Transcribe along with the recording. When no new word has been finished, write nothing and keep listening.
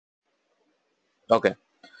Okay.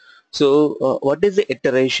 So what is the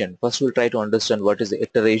iteration? First we'll try to understand what is the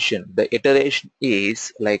iteration. The iteration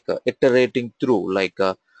is like iterating through, like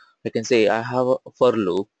I can say I have a for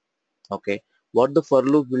loop. Okay. What the for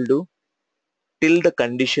loop will do till the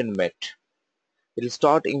condition met. It will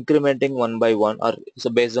start incrementing one by one, or so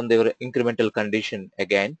based on their incremental condition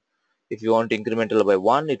again. If you want incremental by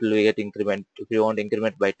 1, it will get increment. If you want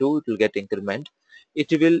increment by 2, it will get increment.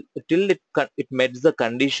 It will till it meets the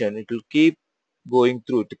condition. It will keep going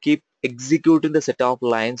through to keep executing the set of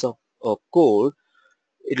lines of code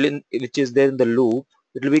which is there in the loop.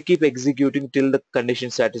 It will be keep executing till the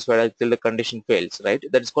condition satisfied, till the condition fails, right?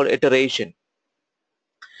 That is called iteration.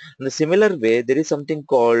 In the similar way, there is something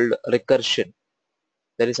called recursion.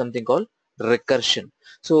 There is something called recursion.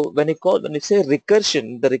 So when you say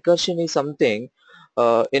recursion, the recursion is something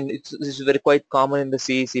it's very quite common in the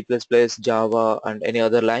C++, Java, and any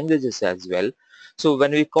other languages as well. So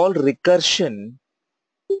when we call recursion,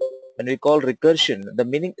 the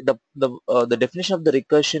meaning, the definition of the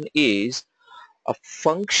recursion is a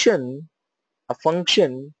function, a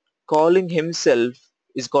function calling himself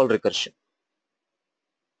is called recursion.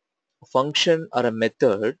 A function or a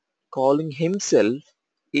method calling himself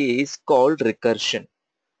is called recursion.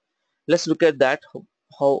 Let's look at that.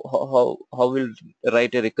 How we'll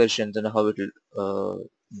write a recursion and how it will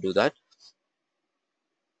do that.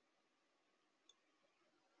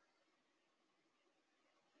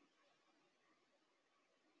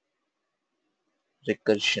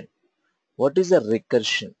 Recursion. What is a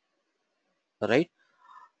recursion? Right?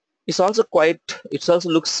 It's also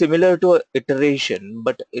looks similar to a iteration,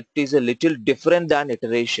 but it is a little different than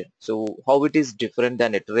iteration. So how it is different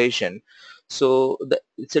than iteration? So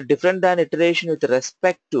it's a different than iteration with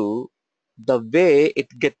respect to the way it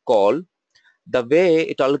get called, the way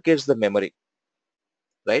it allocates the memory,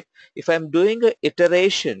 right? If I'm doing a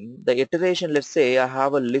iteration, the iteration, let's say I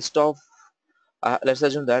have a list of let's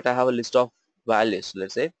assume that I have a list of values.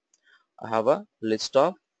 Let's say I have a list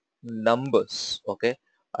of numbers. Okay,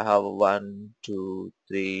 I have 1 2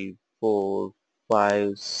 3 4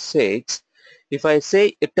 5 6. If I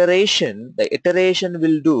say iteration, the iteration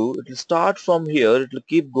will do, it will start from here, it will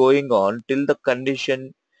keep going on till the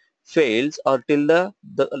condition fails, or till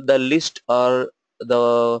the list or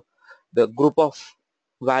the group of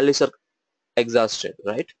values are exhausted,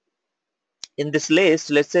 right? In this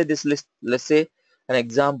list, let's say an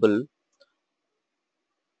example,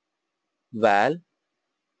 val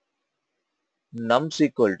nums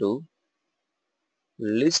equal to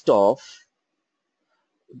list of,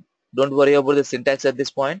 don't worry about the syntax at this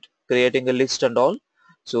point, creating a list and all,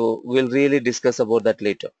 so we'll really discuss about that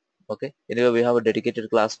later. Okay, anyway, we have a dedicated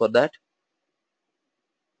class for that.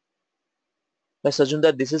 Let's assume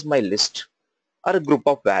that this is my list or a group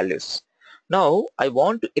of values. Now I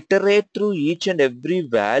want to iterate through each and every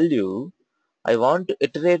value. I want to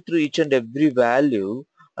iterate through each and every value,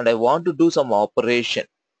 and I want to do some operation.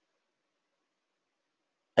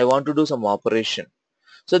 I want to do some operation.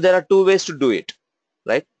 So there are two ways to do it,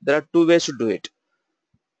 right? There are two ways to do it,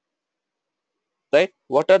 right?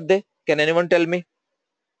 What are they? Can anyone tell me?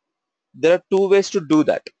 There are two ways to do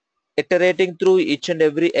that. Iterating through each and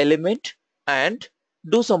every element and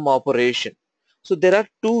do some operation. So there are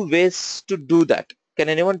two ways to do that. Can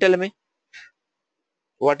anyone tell me?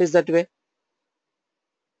 What is that way?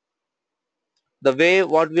 The way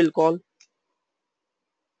what we'll call?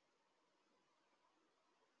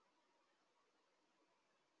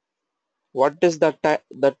 What is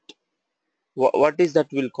what is that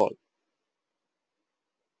we'll call?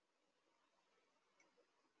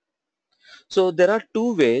 So there are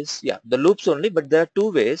two ways, yeah, the loops only, but there are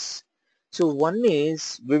two ways. So one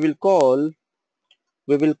is we will call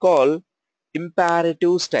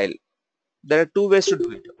imperative style. There are two ways to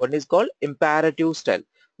do it. One is called imperative style.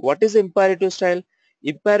 What is imperative style?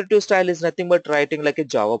 Imperative style is nothing but writing like a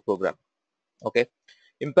Java program. Okay.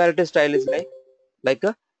 Imperative style is like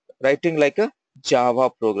a writing like a Java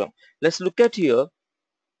program. Let's look at here.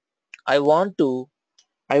 I want to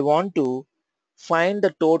I want to find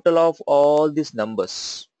the total of all these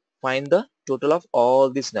numbers. Find the total of all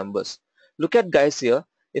these numbers. Look at guys here.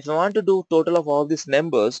 If I want to do total of all these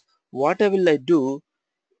numbers, what will I do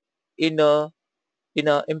in a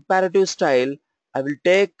imperative style? I will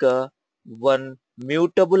take one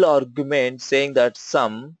mutable argument saying that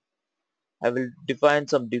sum. I will define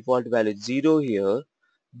some default value 0 here.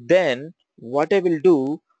 Then what I will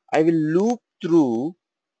do, I will loop through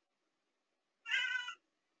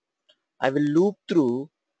I will loop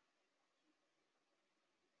through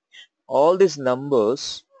all these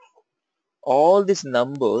numbers, all these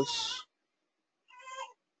numbers,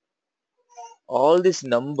 all these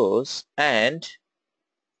numbers, and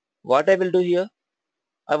What I will do here,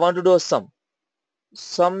 I want to do a sum.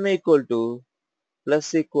 Sum equal to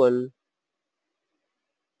plus equal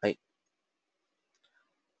I,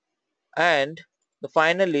 and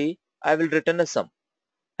finally I will return a sum.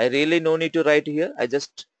 I really no need to write here. I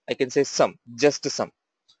can say sum, just a sum,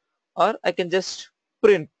 or I can just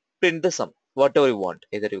print the sum, whatever you want.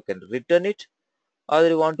 Either you can return it or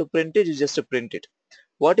you want to print it, you just print it.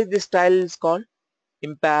 What is this style is called?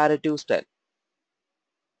 Imperative style.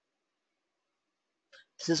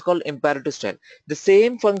 This is called imperative style. The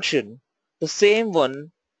same function, the same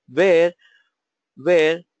one where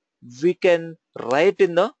we can write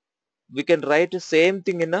in the the same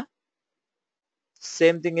thing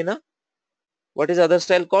in a what is other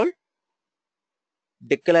style called?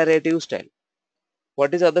 Declarative style.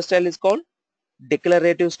 What is other style is called?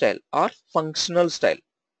 Declarative style or functional style,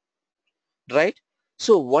 right?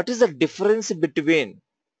 So what is the difference between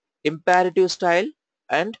imperative style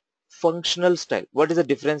and functional style? What is the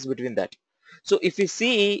difference between that? So if you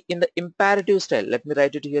see in the imperative style, let me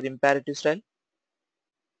write it here, imperative style.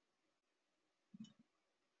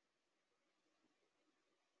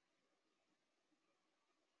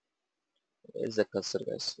 Where's the cursor,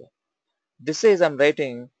 guys? This is I'm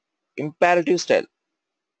writing imperative style.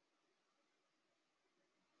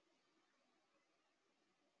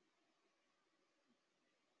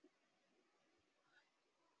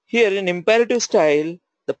 Here in imperative style,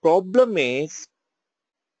 the problem is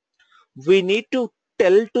we need to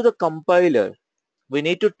tell to the compiler. We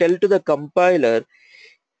need to tell to the compiler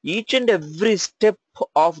each and every step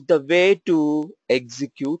of the way to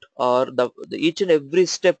execute, or the each and every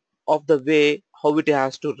step of the way how it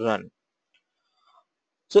has to run.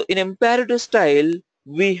 So in imperative style,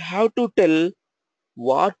 we have to tell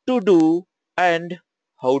what to do and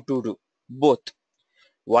how to do both.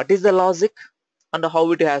 What is the logic and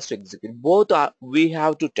how it has to execute. Both are we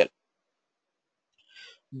have to tell.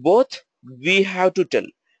 Both we have to tell.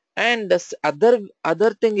 And the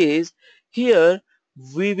other thing is here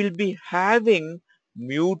we will be having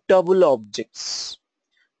mutable objects.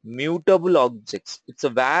 Mutable objects. It's a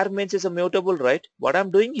var means it's a mutable, right? What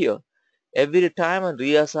I'm doing here, every time I'm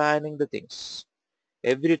reassigning the things.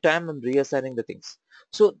 Every time I'm reassigning the things.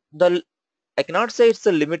 So I cannot say it's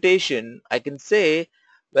a limitation. I can say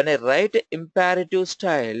when I write imperative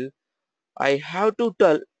style, I have to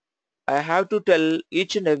tell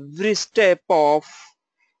each and every step of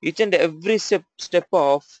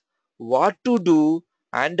what to do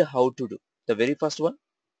and how to do. The very first one,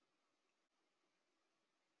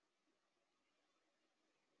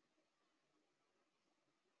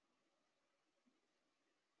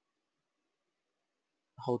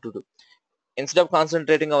 how to do. Instead of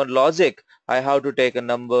concentrating on logic, I have to take a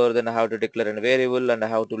number, then I have to declare a variable, and I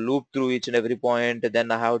have to loop through each and every point.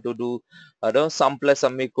 Then I have to do sum plus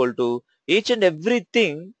sum equal to each and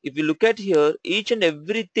everything. If you look at here, each and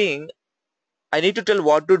everything, I need to tell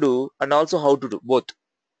what to do and also how to do both,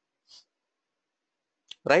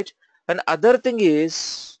 right? And other thing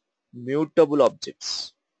is mutable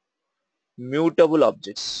objects. Mutable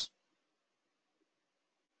objects.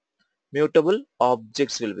 Mutable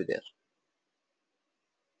objects will be there.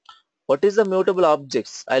 What is the mutable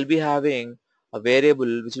objects? I'll be having a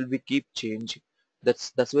variable which will be keep changing.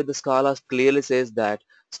 That's where the Scala clearly says that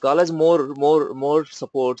Scala is more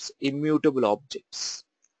supports immutable objects.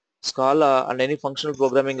 Scala and any functional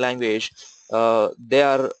programming language, they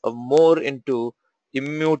are more into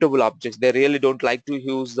immutable objects. They really don't like to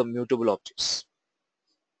use the mutable objects,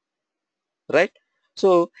 right?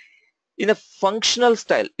 So in a functional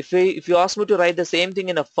style, if you ask me to write the same thing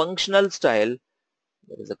in a functional style,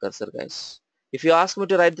 where is the cursor, guys? If you ask me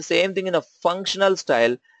to write the same thing in a functional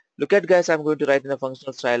style, look at, guys, I'm going to write in a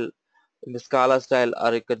functional style, in the Scala style,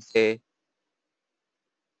 or you can say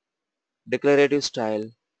declarative style.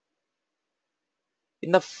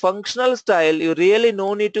 In the functional style, you really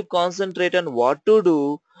no need to concentrate on what to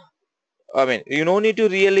do. I mean, you no need to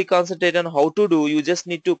really concentrate on how to do. You just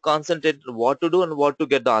need to concentrate on what to do and what to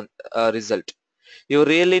get the result. You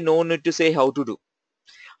really no need to say how to do.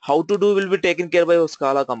 How to do will be taken care by your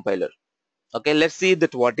Scala compiler. Okay, let's see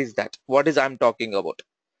that what is that. What is I'm talking about.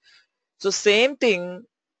 So same thing,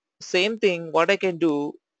 what I can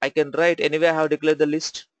do, I can write anyway. I have declared the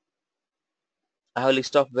list. I have a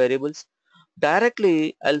list of variables.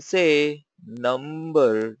 Directly I'll say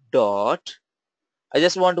number dot, I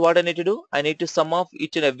just want what I need to do. I need to sum of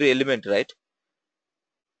each and every element, right?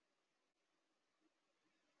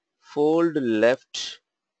 Fold left.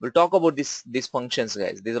 We'll talk about these functions,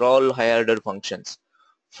 guys. These are all higher order functions.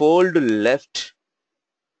 Fold left,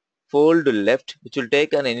 which will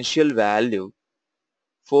take an initial value.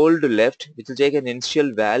 fold left, which will take an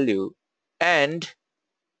initial value, and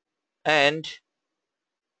and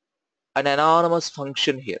an anonymous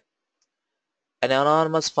function here,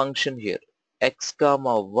 x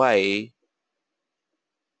comma y,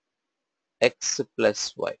 x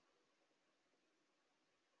plus y.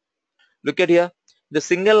 Look at here, the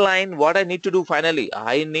single line. What I need to do finally,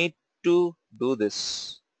 I need to do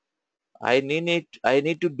this. I need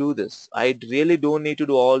to do this. I really don't need to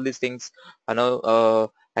do all these things. I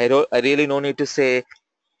know. I really no need to say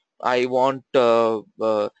I want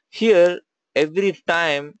here every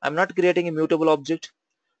time. I'm not creating a mutable object.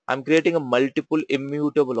 I'm creating a multiple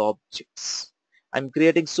immutable objects. I'm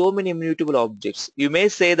creating so many immutable objects. You may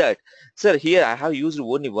say that, sir, here I have used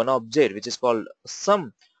only one object, which is called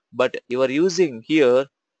sum, but you are using here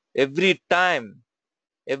every time.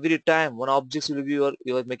 Every time one object will be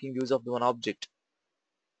you are making use of the one object.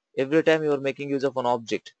 Every time you are making use of an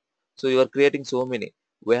object, so you are creating so many.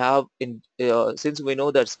 We have in since we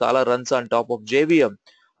know that Scala runs on top of JVM,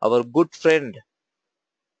 our good friend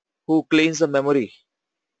who cleans the memory,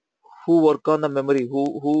 who work on the memory,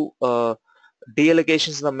 who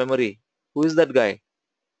deallocations the memory, who is that guy?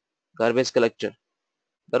 Garbage collector.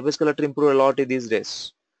 Garbage collector improved a lot in these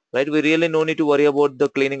days, right? We really no need to worry about the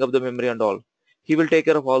cleaning of the memory and all. He will take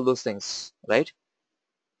care of all those things, right?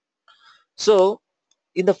 So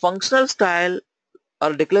in the functional style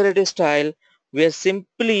or declarative style, we are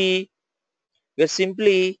simply we are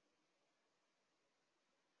simply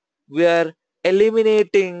we are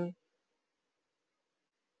eliminating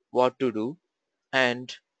what to do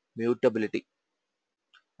and mutability,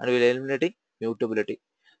 and we are eliminating mutability.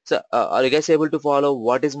 So are you guys able to follow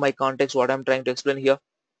what is my context, what I'm trying to explain here?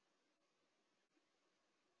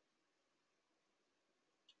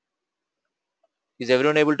 Is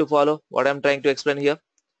everyone able to follow what I'm trying to explain here?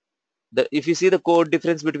 If you see the code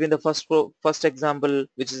difference between the first example,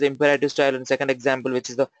 which is the imperative style, and second example,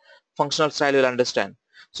 which is the functional style, you'll understand.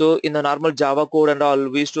 So in the normal Java code and all,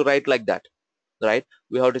 we used to write like that, right?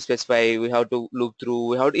 We have to specify, we have to loop through,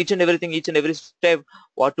 we have each and everything, each and every step,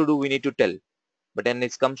 what to do, we need to tell. But when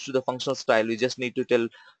it comes to the functional style, you just need to tell,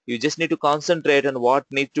 you just need to concentrate on what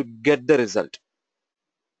needs to get the result.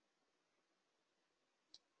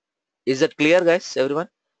 Is that clear, guys? Everyone?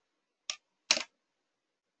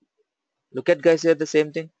 Look at guys here, the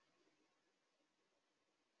same thing.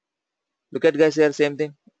 Look at guys here, same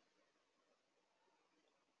thing.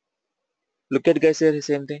 Look at guys here,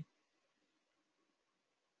 same thing.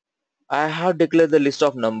 I have declared the list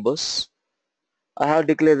of numbers. I have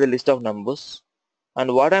declared the list of numbers.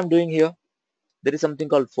 And what I'm doing here, there is something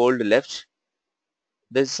called fold left.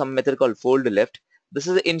 There is some method called fold left. This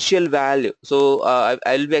is the initial value. So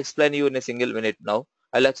I'll be explaining you in a single minute now.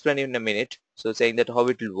 I'll explain you in a minute. So saying that how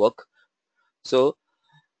it will work. So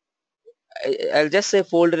I'll just say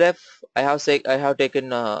fold left. I have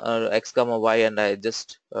taken x comma y, and I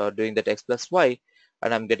just doing that x plus y,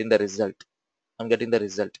 and I'm getting the result. I'm getting the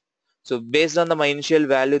result. So based on my initial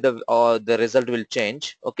value, the result will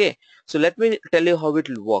change. Okay. So let me tell you how it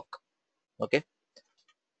will work. Okay.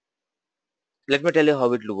 Let me tell you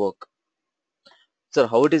how it will work. So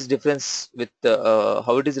how it is difference with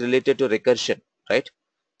how it is related to recursion, right?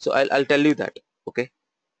 So I'll tell you that. Okay.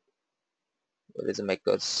 Where is my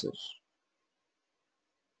cursor?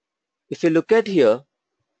 If you look at here,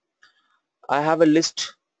 I have a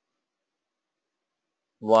list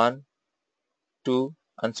 1, 2,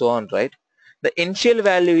 and so on, right? The initial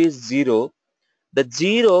value is 0. The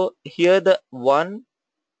 0 here, the 1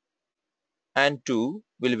 and 2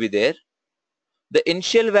 will be there. The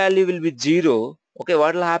initial value will be 0. Okay,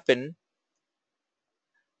 what will happen?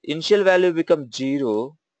 Initial value become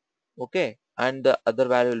 0. Okay, and the other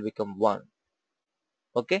value will become 1.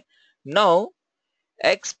 Okay, now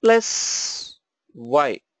x plus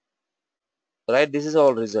y, right? This is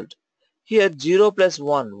our result. Here 0 plus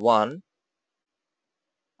 1, 1,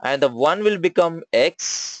 and the 1 will become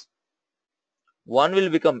x. 1 will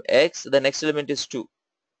become x. The next element is 2,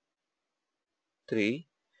 3.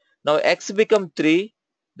 Now x become 3.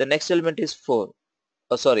 The next element is 4.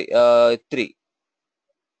 Oh, sorry, 3.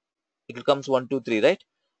 It becomes 1, 2, 3, right?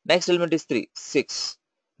 Next element is 3, 6.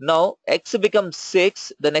 Now x becomes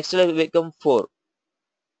 6. The next element become 4.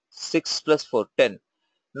 6 plus 4, 10.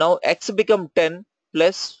 Now x become 10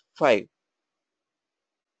 plus 5,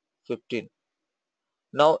 15.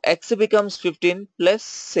 Now x becomes 15 plus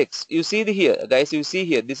 6. You see here, guys, you see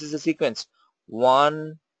here, this is a sequence.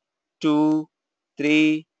 1, 2,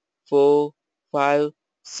 3, 4, 5,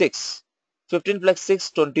 6. 15 plus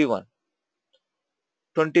 6, 21.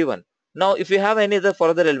 21. Now if you have any other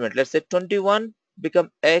further element, let's say 21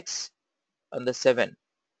 become x and the 7.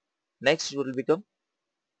 Next will become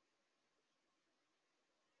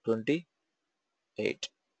 28.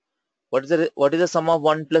 What is the sum of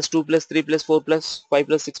 1 plus 2 plus 3 plus 4 plus 5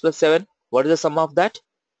 plus 6 plus 7? What is the sum of that?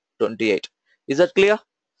 28. Is that clear?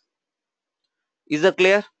 Is that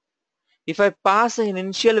clear? If I pass an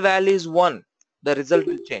initial value is 1, the result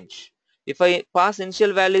will change. If I pass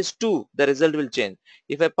initial value is 2, the result will change.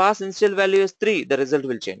 If I pass initial value is 3, the result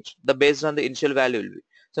will change. The based on the initial value will be.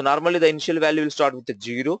 So normally the initial value will start with a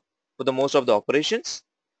 0 for the most of the operations,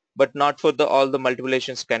 but not for the all the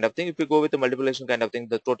multiplications kind of thing. If you go with the multiplication kind of thing,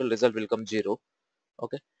 the total result will come 0.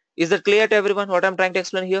 Okay. Is that clear to everyone what I'm trying to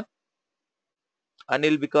explain here?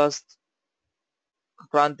 Anil, Vikas,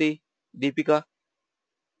 Kranti, Deepika,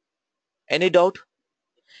 any doubt?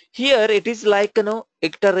 Here it is like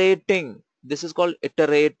iterating. This is called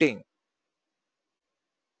iterating,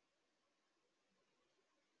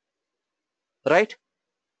 right?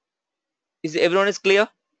 Is everyone is clear?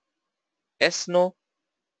 Yes, no?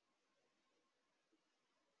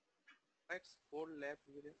 Why it's fold left?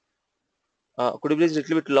 Could you please a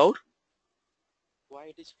little bit loud? Why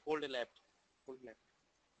it is fold left? Fold left.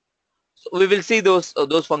 So we will see those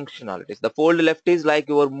functionalities. The fold left is like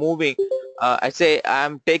you are moving. I say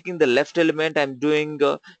I'm taking the left element. I'm doing.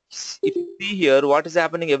 If you see here, what is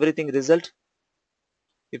happening? Everything result.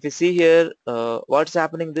 If you see here, what's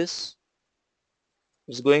happening? This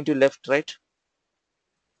is going to left, right?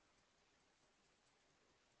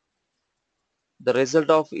 The result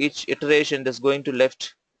of each iteration is going to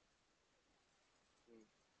left.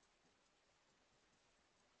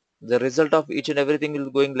 The result of each and everything will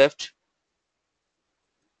going left.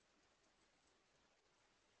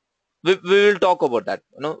 We will talk about that,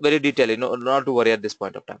 very detailed, not to worry at this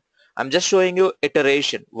point of time. I'm just showing you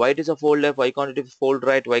iteration. Why it is a fold left? Why can't it fold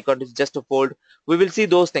right? Why can't it just a fold? We will see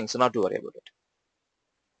those things, not to worry about it.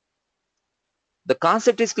 The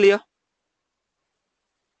concept is clear.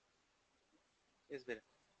 Yes, better.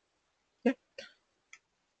 Okay.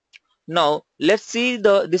 Now let's see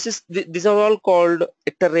these are all called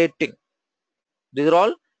iterating. These are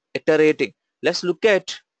all iterating. Let's look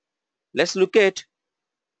at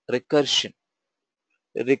recursions.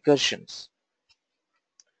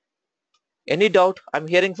 Any doubt? I'm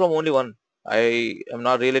hearing from only one. I am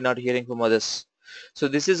not really not hearing from others. So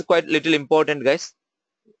this is quite little important, guys.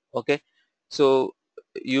 Okay. So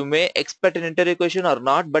you may expect an interview question or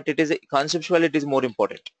not, but it is conceptually it is more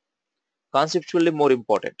important. Conceptually more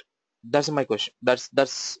important. That's my question.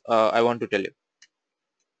 That's I want to tell you.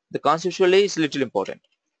 The conceptually is little important.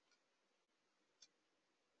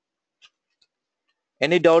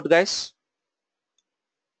 Any doubt, guys?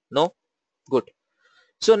 No? Good.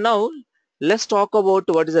 So now let's talk about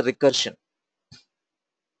what is a recursion.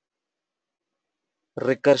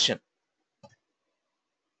 Recursion.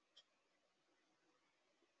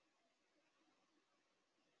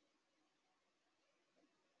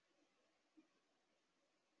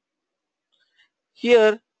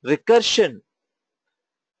 Here recursion,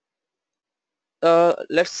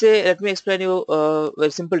 let me explain you a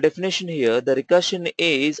very simple definition here. The recursion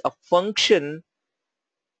is a function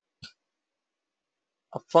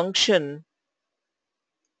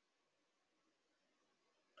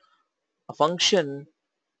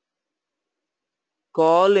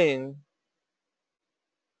calling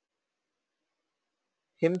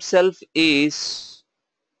himself is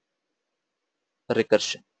a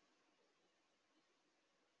recursion.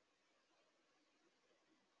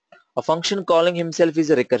 A function calling himself is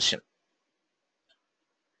a recursion.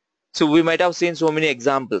 So we might have seen so many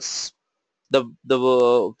examples. The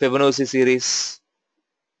Fibonacci series,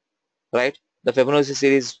 right? The Fibonacci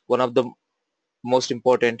series, one of the most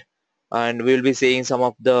important, and we will be seeing some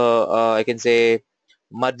of the I can say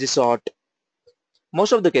merge sort.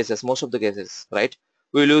 Most of the cases, right?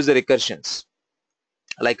 We will use the recursions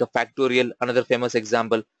like a factorial. Another famous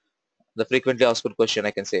example, the frequently asked question,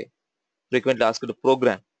 I can say frequently asked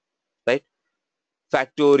program, right?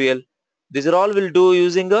 Factorial. These are all will do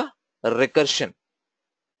using a recursion,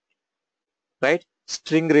 right?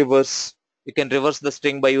 String reverse. You can reverse the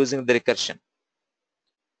string by using the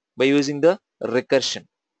recursion.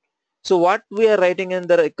 So what we are writing in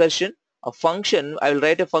the recursion, a function. I will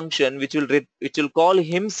write a function which will call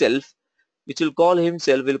himself, will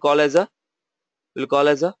call as a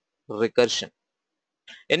recursion.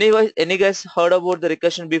 Any guys heard about the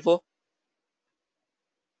recursion before?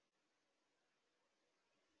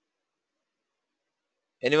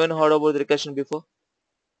 Anyone heard about the recursion before?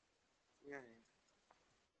 Yeah.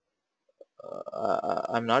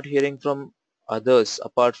 I'm not hearing from others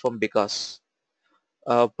apart from Vikas.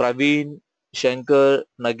 Praveen, Shankar,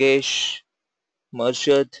 Nagesh,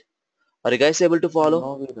 Marshad, are you guys able to follow?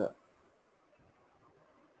 No, Veera.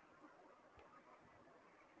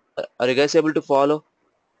 Are you guys able to follow?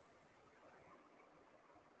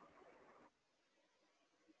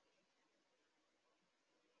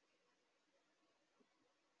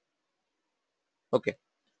 Okay.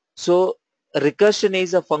 So recursion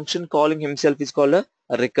is a function calling himself is called a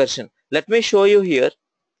recursion. Let me show you here.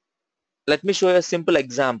 Let me show you a simple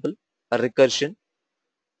example. A recursion.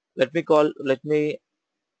 Let me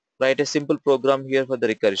write a simple program here for the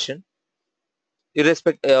recursion.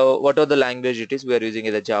 Irrespective what are the language it is, we are using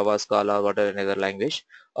either Java, Scala, whatever another language,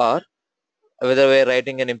 or whether we are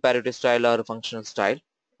writing an imperative style or a functional style.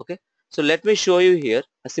 Okay. So let me show you here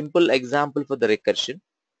a simple example for the recursion.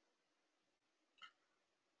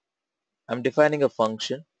 I'm defining a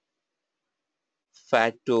function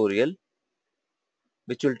factorial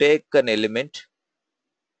which will take an element.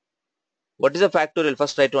 What is a factorial?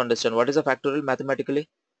 First try to understand what is a factorial mathematically.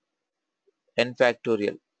 N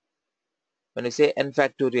factorial. When you say n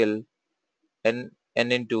factorial, n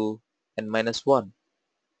into n minus 1,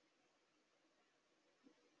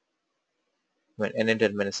 when n into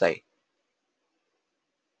n minus I,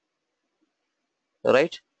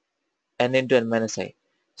 right? N into n minus I.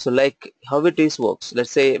 So like how it is works.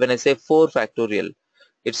 Let's say when I say 4 factorial,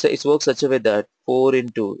 it works such a way that 4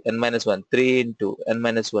 into n minus 1, 3 into n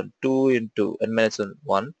minus 1, 2 into n minus 1,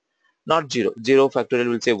 1, not 0. 0 factorial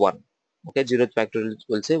will say 1. Okay, 0 factorial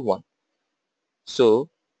will say 1. So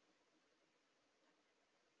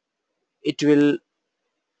it will,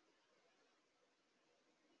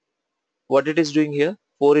 what it is doing here,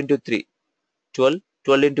 4 into 3, 12,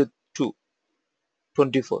 12 into 2,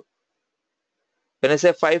 24. When I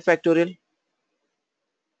say 5 factorial,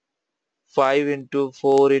 5 into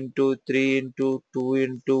 4 into 3 into 2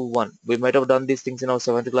 into 1. We might have done these things in our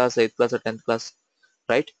 7th class, 8th class or 10th class,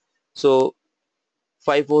 right? So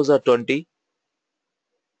 5 fours are 20,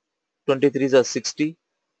 23s are 60,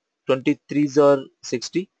 23s are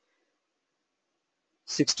 60,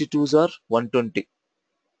 62s are 120,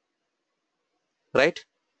 right?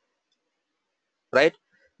 Right?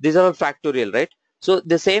 These are all factorial, right? So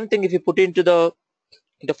the same thing if you put into the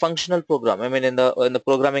functional program, I mean in the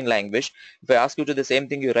programming language, if I ask you to the same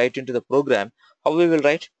thing you write into the program, how we will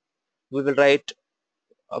write? We will write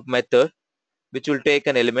a method which will take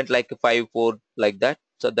an element like 5, 4 like that.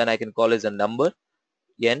 So then I can call as a number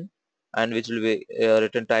n, and which will be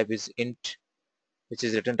return type is int, which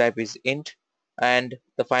is return type is int, and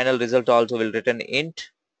the final result also will return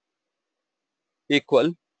int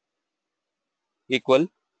equal equal.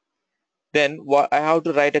 Then what I have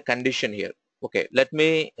to write a condition here. Okay, let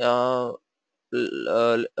me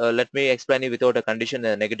explain you without a condition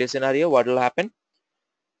in a negative scenario what will happen.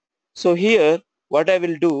 So here what I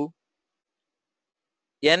will do,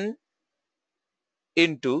 n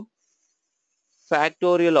into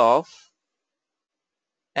factorial of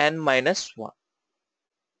n minus 1,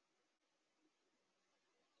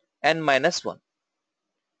 n minus 1,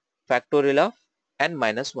 factorial of n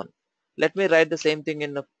minus 1. Let me write the same thing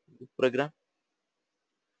in the program.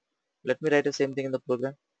 Let me write the same thing in the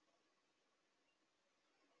program.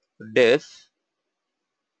 Def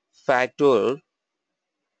factorial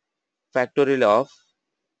of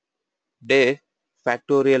def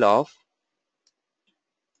factorial of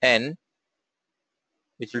n,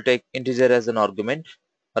 which will take integer as an argument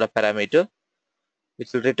or a parameter,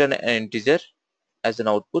 which will return an integer as an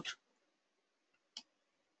output.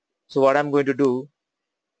 So what I'm going to do,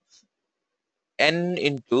 n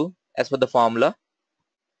into, as per the formula,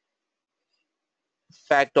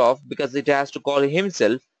 fact of, because it has to call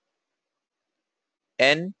himself,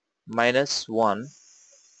 n minus 1.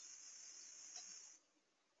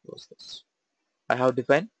 What's this? I have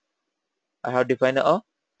defined a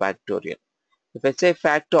factorial. If I say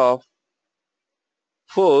fact of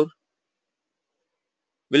 4,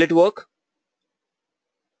 will it work?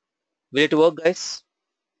 Will it work, guys?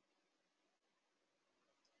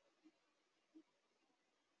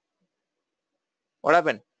 What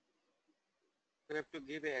happened? You have to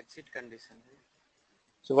give a exit condition.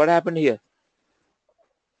 So what happened here?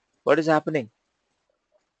 What is happening?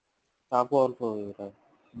 Taco also, right?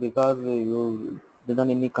 Because you didn't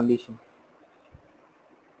any condition.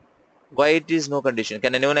 Why it is no condition?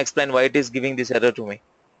 Can anyone explain why it is giving this error to me?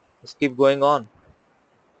 Just keep going on.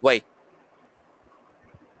 Why?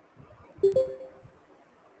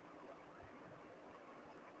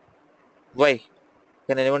 Why?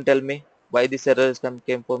 Can anyone tell me why this error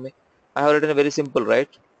came for me? I have written a very simple, right?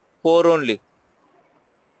 4 only.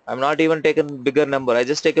 I'm not even taken bigger number. I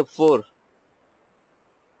just take a 4.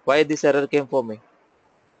 Why this error came for me?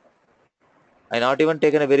 I not even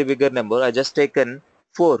taken a very bigger number. I just taken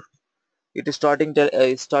 4. It is started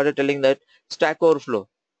telling that stack overflow.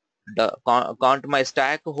 Can't my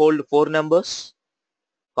stack hold 4 numbers?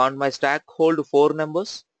 Can't my stack hold 4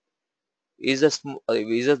 numbers? Is this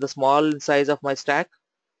the small size of my stack?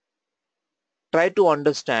 Try to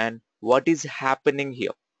understand what is happening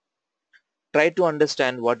here. Try to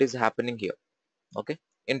understand what is happening here. Okay,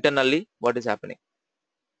 internally what is happening.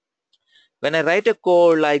 When I write a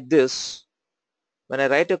code like this,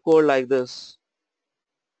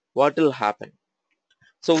 what will happen?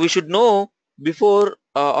 So we should know before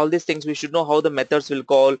all these things, we should know how the methods will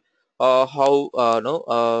call, how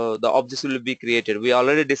no the objects will be created. We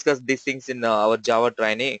already discussed these things in our Java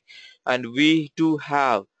training, and we do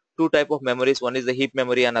have two type of memories. One is the heap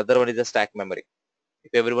memory and other one is the stack memory.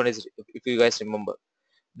 If you guys remember,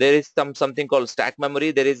 there is something called stack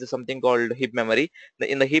memory, there is something called heap memory.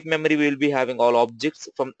 In the heap memory we will be having all objects.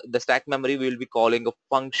 From the stack memory we will be calling of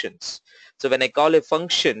functions. So when I call a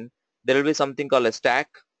function, there will be something called a stack.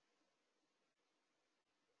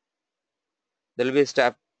 There will be a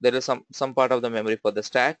stack. There is some part of the memory for the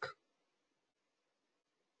stack.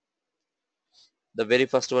 The very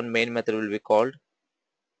first one, main method, will be called,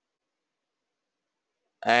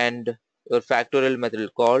 and your factorial method will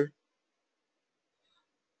call.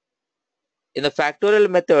 In the factorial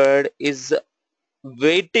method is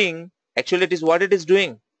waiting. Actually it is what it is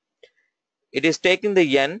doing, it is taking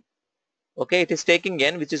the n. Okay, it is taking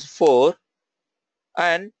n, which is 4,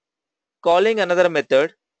 and calling another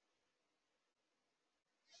method,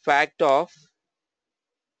 fact of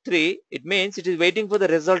 3. It means it is waiting for the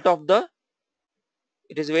result of the,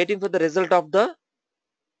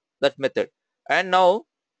 that method. And now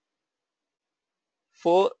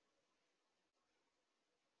 4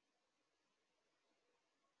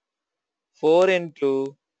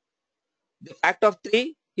 into the fact of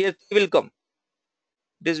 3, here 3 will come.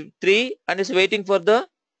 It is 3 and is waiting for the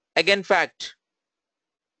again fact.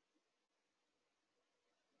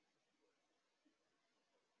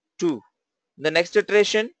 Two. The next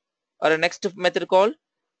iteration or a next method call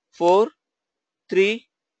 4, 3,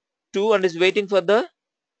 2 and is waiting for the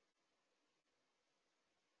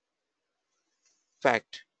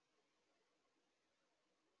fact.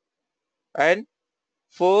 And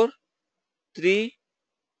 4, 3,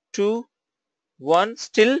 2, 1,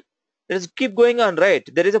 still it is keep going on, right?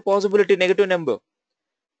 There is a possibility negative number.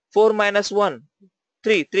 4 minus 1,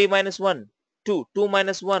 3, 3 minus 1, 2, 2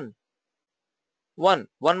 minus 1, 1,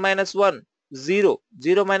 1 minus 1, 0,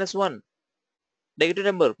 0 minus 1, negative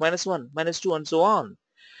number, minus 1, minus 2, and so on.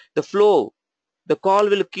 The flow, the call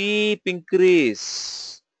will keep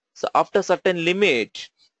increase. So after certain limit,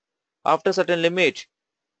 it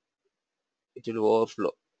will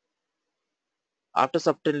overflow. After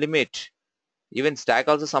certain limit, even stack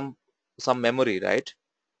also some memory, right?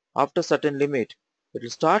 After certain limit, it will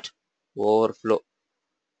start overflow.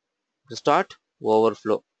 This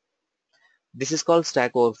is called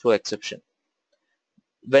stack overflow exception.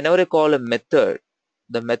 Whenever I call a method,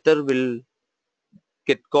 the method will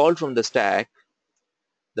get called from the stack.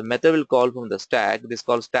 The method will call from the stack. This is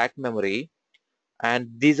called stack memory, and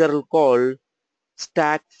these are called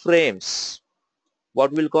stack frames.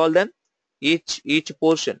 What we'll call them? Each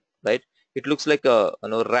portion, right? It looks like a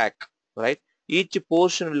rack, right? Each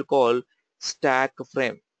portion will call stack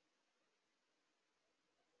frame.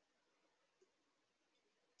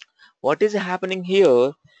 What is happening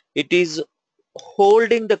here? It is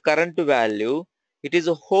holding the current value. It is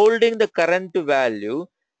holding the current value.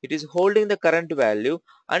 It is holding the current value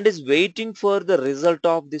and is waiting for the result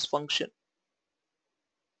of this function.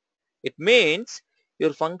 It means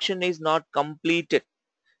your function is not completed.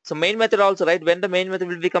 So main method also, right? When the main method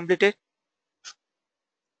will be completed?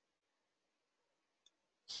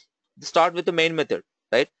 Start with the main method,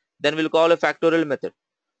 right? Then we'll call a factorial method.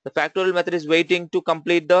 The factorial method is waiting to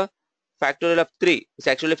complete the factorial of 3. It's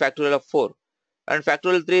actually factorial of 4. And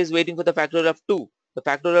factorial 3 is waiting for the factorial of 2. The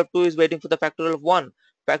factorial of 2 is waiting for the factorial of 1.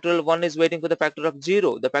 Factorial of 1 is waiting for the factorial of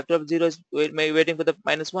 0. The factorial of 0 is waiting for the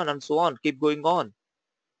minus 1, and so on. Keep going on.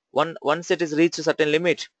 Once it is reached a certain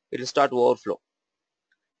limit, it will start overflow.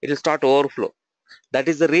 That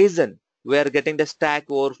is the reason we are getting the stack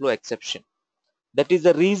overflow exception.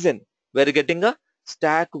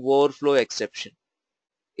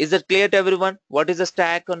 Is that clear to everyone? What is a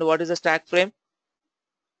stack and what is a stack frame?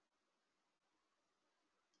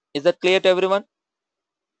 Is that clear to everyone?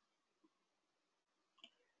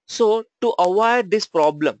 So to avoid this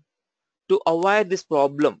problem,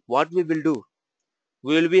 what we will do?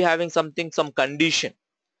 We will be having some condition,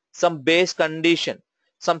 some base condition,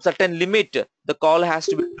 some certain limit. The call has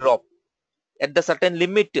to be dropped. At the certain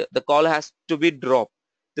limit, the call has to be dropped.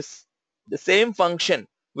 The same function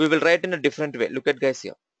we will write in a different way. Look at guys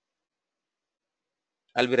here.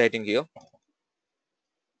 I'll be writing here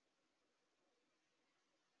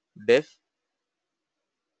def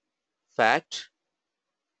fact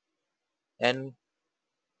and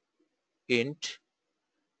int.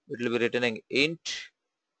 It will be written in int.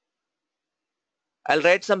 I'll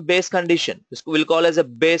write some base condition. This will call as a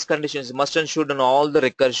base conditions. Must and should on all the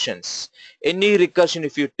recursions. Any recursion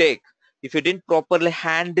if you take, if you didn't properly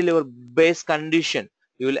handle your base condition,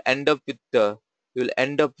 you will end up with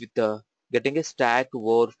getting a stack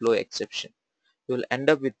overflow exception. You will end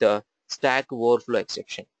up with a stack overflow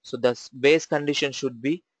exception. So the base condition should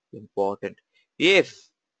be important. If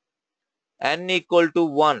n equal to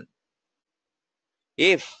 1,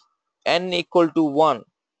 if n equal to 1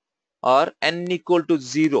 or n equal to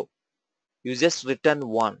 0, you just return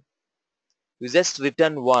 1. You just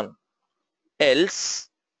return 1. Else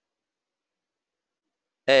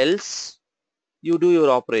you do your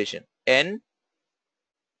operation n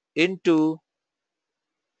into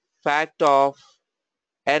fact of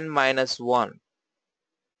n minus 1,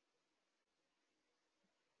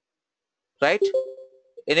 right?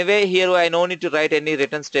 Anyway, here I no need to write any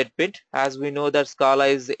return statement, as we know that Scala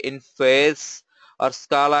is in phase, or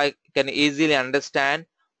Scala can easily understand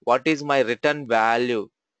what is my return value.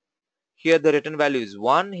 Here the return value is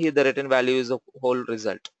 1, here the return value is a whole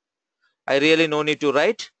result. I really no need to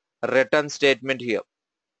write return statement here.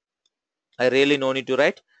 I really no need to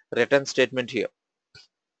write return statement here,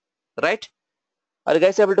 right? Are you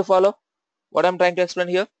guys able to follow what I'm trying to explain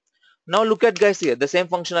here? Now look at guys here, the same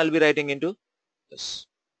function I'll be writing into this,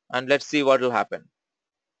 and let's see what will happen.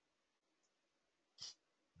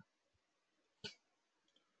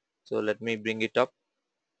 So let me bring it up.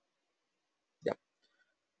 Yep.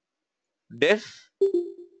 Def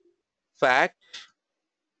fact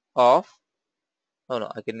of, oh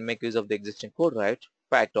no, I can make use of the existing code, right?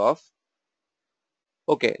 Fact of,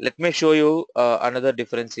 okay, let me show you another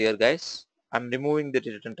difference here guys. I'm removing the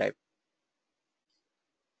return type.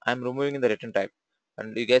 I'm removing the return type,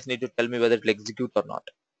 and you guys need to tell me whether it will execute or not.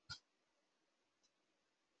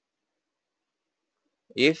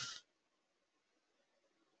 If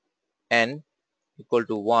n equal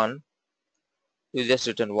to 1, you just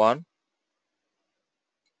return 1.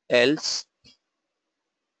 Else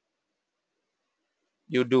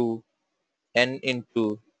you do n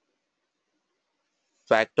into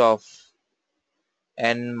fact of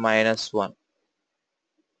n minus 1,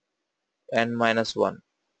 n minus 1,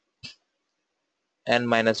 n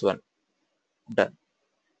minus 1. Done.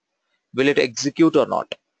 Will it execute or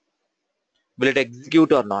not? Will it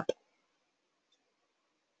execute or not?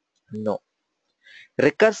 No.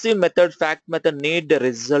 Recursive method, fact method need the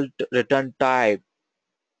result return type.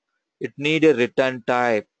 It need a return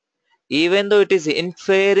type. Even though it is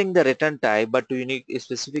inferring the return type, but you need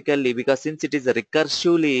specifically, because since it is a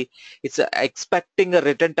recursively, it's expecting a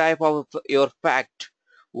return type of your fact.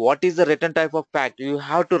 What is the return type of fact? You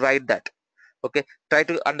have to write that. Okay, try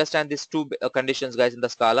to understand these two conditions guys in the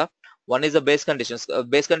Scala. One is the base conditions.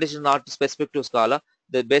 Base condition is not specific to Scala.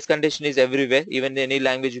 The base condition is everywhere. Even in any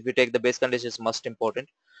language, if you take the base condition is most important.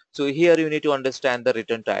 So here you need to understand the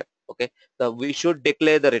return type. Okay, so we should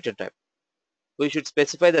declare the return type. We should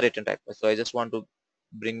specify the return type. So I just want to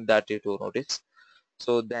bring that to notice.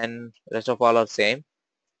 So then rest of all are same.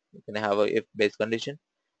 You can have a if base condition.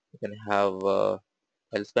 You can have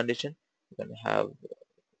else condition. You can have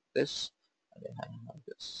this. And you can have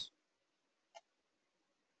this.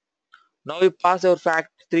 Now we pass our fact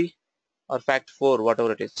 3 or fact 4,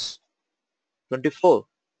 whatever it is. 24,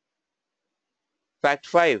 fact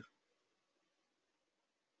 5,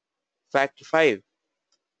 fact 5,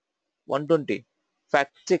 120,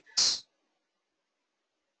 fact 6,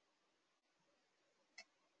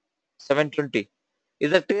 720.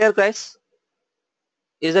 Is that clear guys?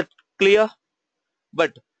 Is that clear?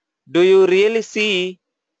 But do you really see,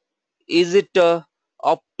 is it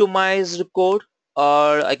optimized code,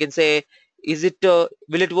 or I can say, is it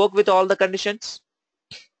will it work with all the conditions?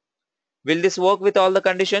 Will this work with all the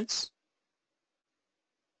conditions?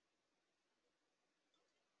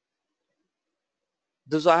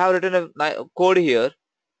 This I have written a code here.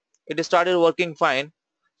 It started working fine.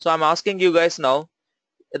 So I'm asking you guys now,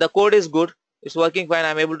 the code is good, it's working fine,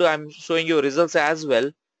 I'm showing you results as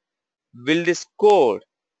well. Will this code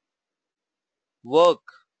work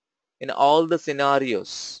in all the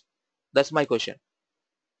scenarios? That's my question.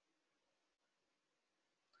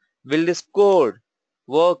 Will this code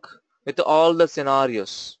work with all the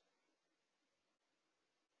scenarios?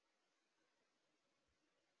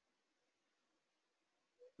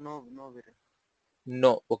 No, no, Viren.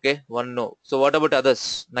 No. Okay, one no. So what about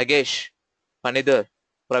others? Nagesh, Panidhar,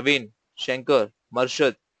 Praveen, Shankar,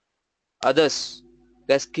 Marshad, others?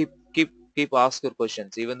 Guys, keep ask your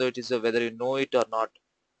questions, even though it is whether you know it or not,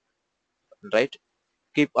 right?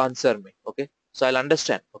 Keep answer me, okay? So I'll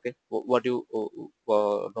understand, okay? What you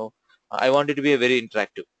know. I want it to be a very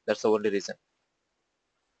interactive. That's the only reason.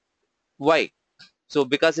 Why? So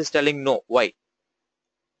because it's telling no, why?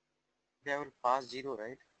 They will pass 0,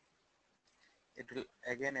 right? It will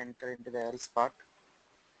again enter into the else part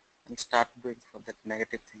and start doing for that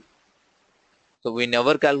negative thing. So we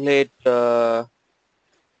never calculate.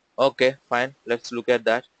 Okay, fine. Let's look at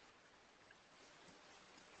that.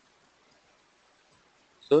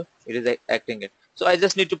 So it is acting it. So I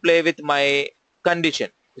just need to play with my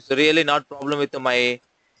condition. It's really not problem with my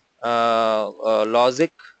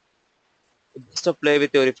logic. Just to play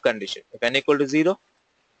with your if condition. If n equal to 0,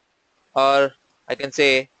 or I can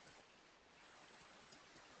say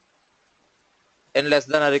n less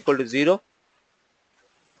than or equal to 0,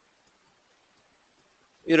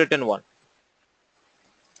 you return 1.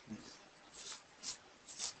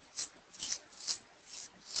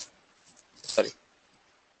 Sorry,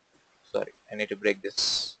 sorry. I need to break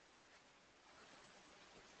this.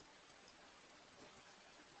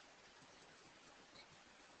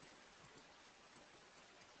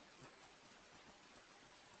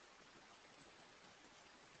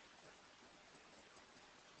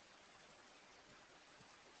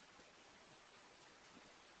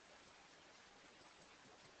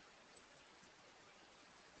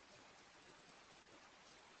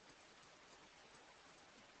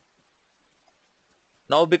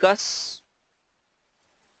 Now because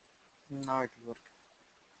Now it will work.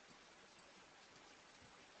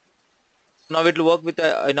 now it will work with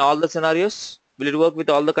in all the scenarios. Will it work with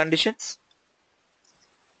all the conditions?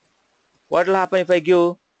 What will happen if I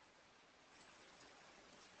give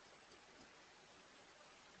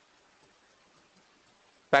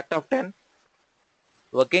factor of 10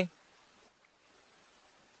 working,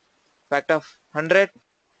 factor of 100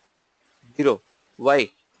 0? Why?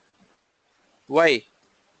 Why?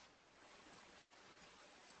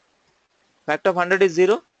 Factor of 100 is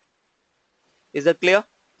 0. Is that clear?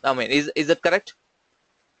 I mean, is that correct?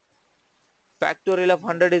 Factorial of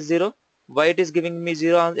 100 is 0. Why it is giving me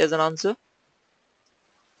 0 as an answer?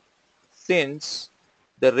 Since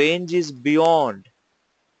the range is beyond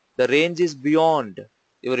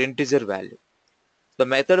your integer value. The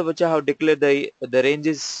method which I have declared the range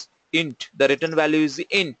is int. The return value is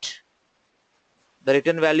int. The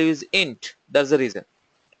return value is int. That's the reason.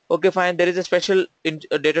 Okay, fine. There is a special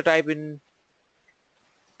data type in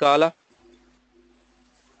Scala.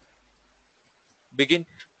 Begin.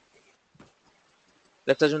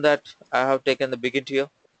 Let's assume that I have taken the begin here,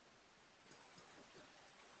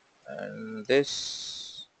 and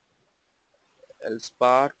this else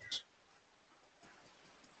part,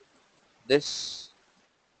 this.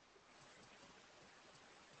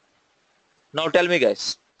 Now tell me,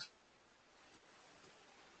 guys.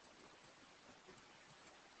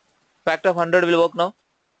 Factor of 100 will work now.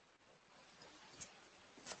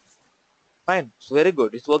 Fine. It's very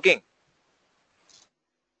good. It's working.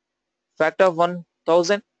 Factor of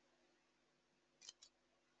 1000.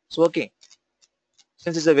 It's working.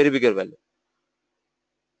 Since it's a very bigger value.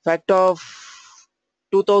 Factor of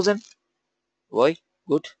 2000. Why?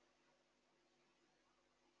 Good.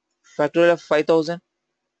 Factorial of 5000.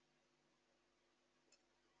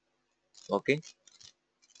 Okay.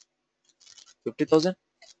 50,000.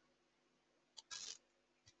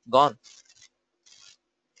 Gone.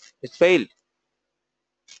 It's failed.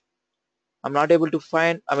 I'm not able to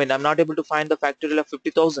find. I'm not able to find the factorial of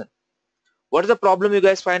 50,000. What is the problem you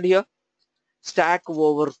guys find here? Stack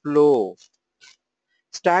overflow.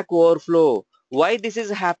 Stack overflow. Why this is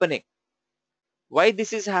happening? Why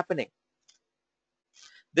this is happening?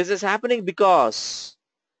 This is happening because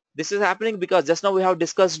just now we have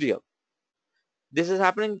discussed here. This is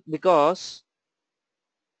happening because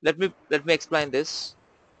let me explain this.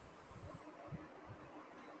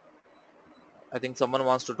 I think someone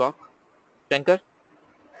wants to talk. Shankar?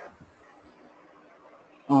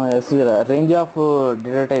 Yes, sir. Range of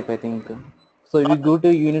data type, I think. So if we Not go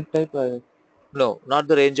to unit type, No, not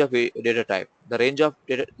the range of data type. The range of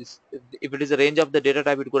data is, if it is a range of the data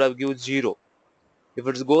type, it could have given 0. If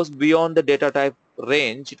it goes beyond the data type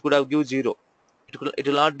range, it could have given 0. It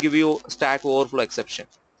will not give you stack overflow exception.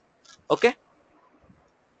 Okay?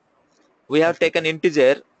 We have okay, taken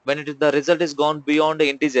integer. When it is the result is gone beyond the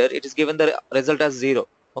integer, it is given the result as 0.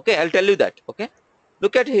 Okay, I'll tell you that. Okay,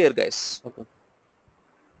 look at here, guys. okay.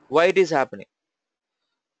 Why it is happening?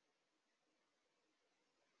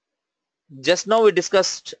 Just now we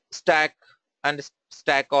discussed stack and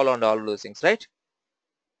stack all those things, right?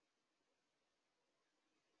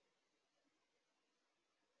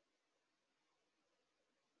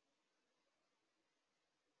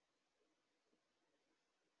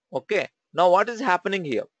 Okay, now what is happening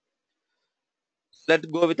here? Let's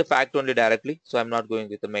go with the fact only directly, so I'm not going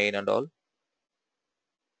with the main and all.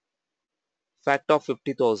 Fact of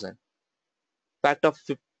 50,000, fact of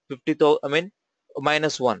 50,000, I mean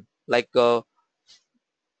minus 1, like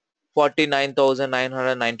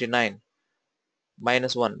 49,999,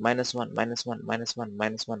 minus 1, minus 1, minus 1, minus 1,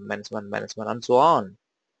 minus 1, minus 1, minus 1, and so on.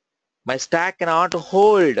 My stack cannot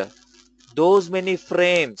hold those many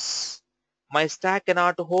frames. My stack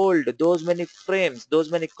cannot hold those many frames,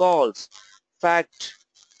 those many calls. Fact,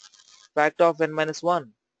 fact of n minus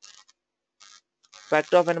 1,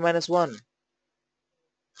 fact of n minus 1,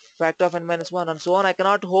 fact of n minus 1, and so on. I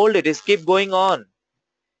cannot hold it. It's keep going on.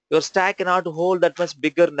 Your stack cannot hold that much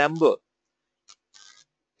bigger number.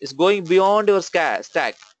 It's going beyond your stack. It's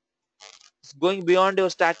going beyond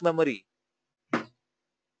your stack memory.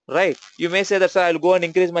 Right? You may say that, sir, I'll go and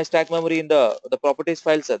increase my stack memory in the properties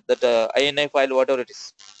file, sir, that ini file, whatever it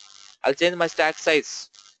is. I'll change my stack size.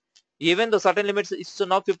 Even the certain limits, so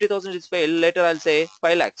now 50,000 is fail. Later I'll say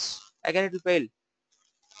 5 lakhs. Again it will fail.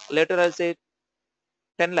 Later I'll say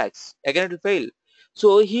 10 lakhs. Again it will fail.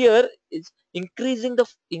 So here is increasing the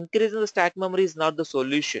stack memory is not the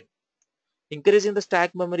solution. Increasing the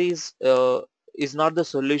stack memory is not the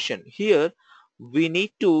solution. Here we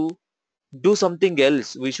need to do something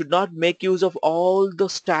else. We should not make use of all the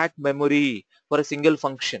stack memory for a single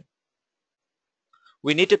function.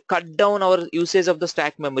 We need to cut down our usage of the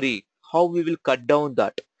stack memory. How we will cut down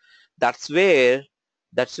that? That's where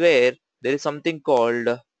there is something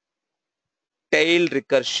called tail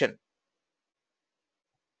recursion.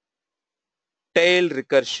 Tail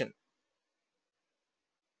recursion.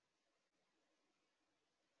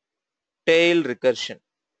 Tail recursion.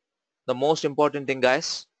 The most important thing,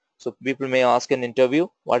 guys. So people may ask an interview,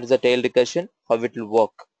 what is the tail recursion? How it will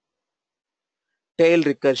work? Tail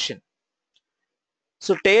recursion.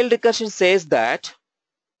 So tail recursion says that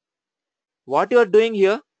what you are doing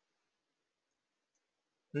here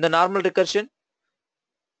in the normal recursion,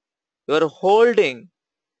 you are holding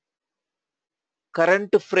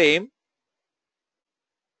current frame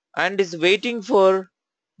and is waiting for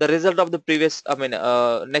the result of the previous,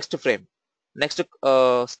 next frame, next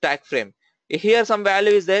stack frame. Here some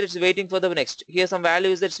value is there, it's waiting for the next. Here some value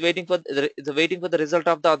is there, it's waiting for the result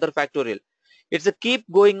of the other factorial. It's a keep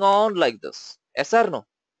going on like this. Yes or no?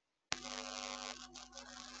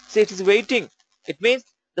 See, it is waiting. It means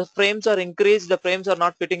the frames are increased, the frames are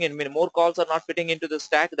not fitting in, more calls are not fitting into the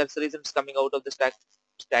stack. That's the reason it's coming out of the stack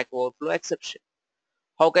overflow exception.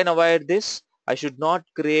 How can I avoid this? I should not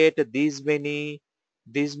create these many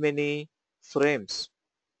frames.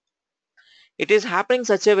 It is happening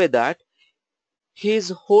such a way that he is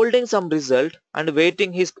holding some result and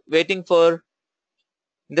waiting. He's waiting for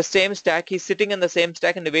the same stack. He's sitting in the same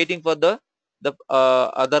stack and waiting for the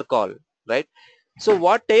other call, right? So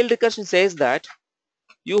what tail recursion says that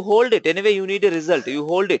you hold it anyway. You need a result. You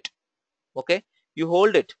hold it. Okay, you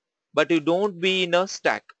hold it, but you don't be in a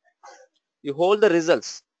stack. You hold the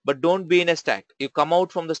results, but don't be in a stack. You come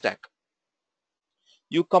out from the stack.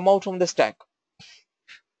 You come out from the stack.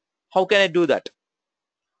 How can I do that?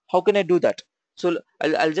 How can I do that? So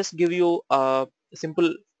I'll just give you a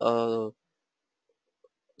simple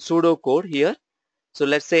pseudo code here. So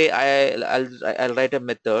let's say I'll write a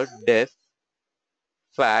method def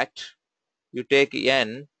fact. You take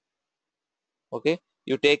n. Okay,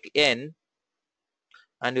 you take n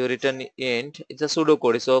and you return int. It's a pseudo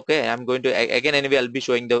code. It's okay. I'm going to again anyway. I'll be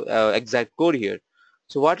showing the exact code here.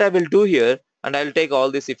 So what I will do here, and I'll take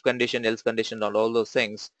all this if condition, else condition, and all those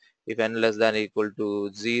things. If n less than equal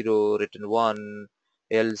to 0, return 1.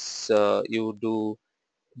 Else you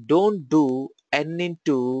don't do n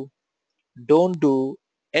into don't do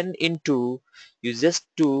n into. You just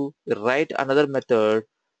do write another method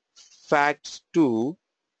fact2.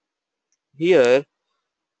 Here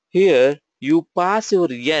you pass your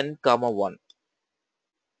n comma 1.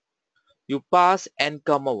 You pass n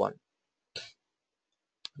comma 1.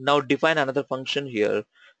 Now define another function here,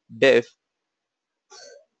 def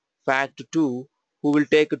fact2, who will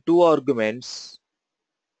take two arguments.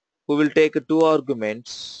 You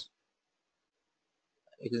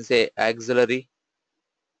can say auxiliary.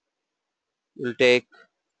 Will take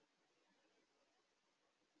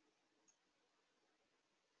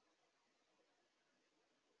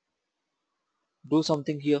do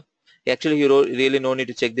something here. Actually, you really no need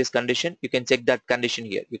to check this condition. You can check that condition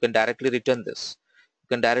here. You can directly return this.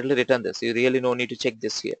 You really no need to check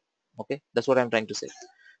this here. Okay, that's what I'm trying to say.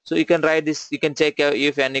 So you can write this. You can check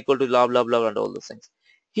if n equal to blah blah blah and all those things.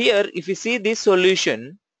 Here, if you see this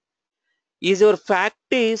solution, is your fact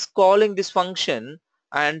is calling this function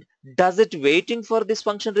and Does it waiting for this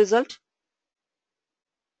function result?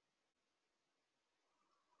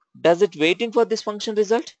 Does it waiting for this function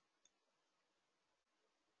result?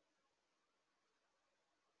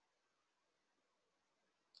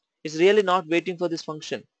 It's really not waiting for this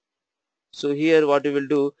function. So here what you will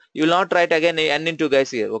do, you will not write again n into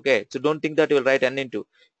guys here, okay? So don't think that you will write n into.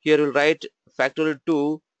 Here you will write factorial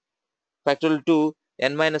 2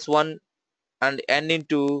 n minus 1 and n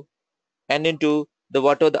into the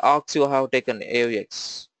whatever the arcs you have taken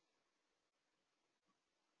AX.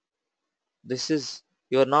 This is,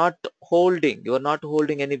 you are not holding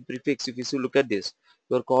any prefix. If you look at this,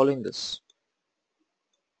 you are calling this,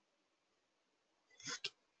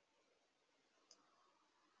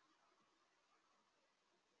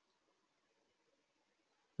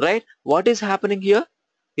 right? What is happening here?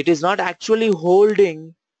 It is not actually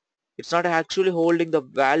holding, it's not actually holding the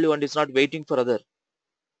value, and it's not waiting for other,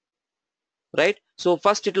 right? So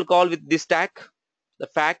first it will call with this stack, the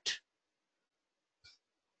fact.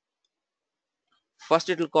 First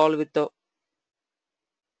it will call with the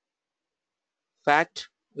fact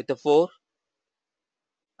with the 4,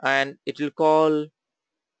 and it will call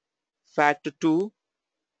fact 2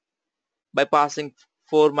 by passing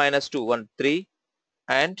 4 minus 2 1 3,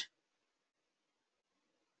 and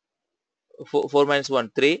 4 minus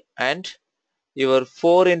 1 3, and your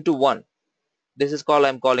 4 into 1, this is called,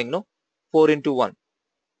 I'm calling, no, 4 into 1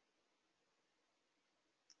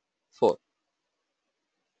 4.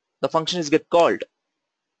 The function is get called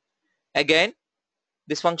again.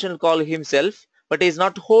 This function will call himself, but he is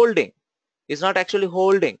not holding, he's not actually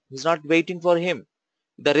holding, he's not waiting for him,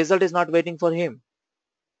 the result is not waiting for him,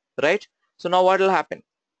 right? So now what will happen?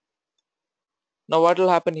 Now what will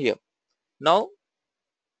happen here? Now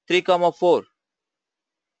 3 comma 4,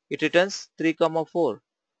 it returns 3 comma 4.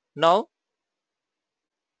 Now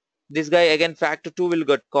this guy again factor 2 will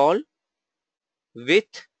get called with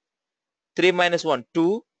 3 minus 1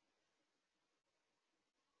 2,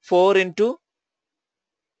 4 into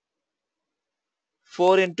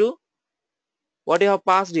 4 into what you have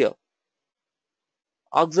passed here,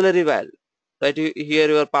 auxiliary val, right? Here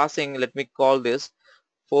you are passing, let me call this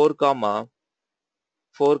 4 comma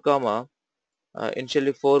 4 comma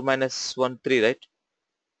initially 4 minus 1 3, right?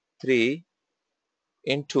 3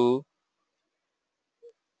 into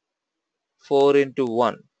 4 into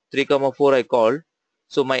 1, 3 comma 4 I called.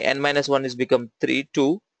 So my n minus 1 is become 3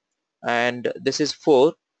 2, and this is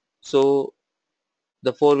 4. So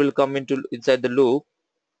the 4 will come into inside the loop,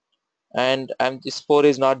 and this 4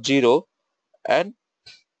 is not 0, and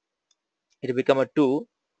it will become a 2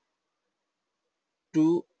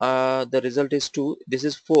 2, the result is 2, this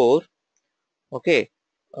is 4, okay.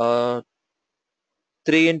 3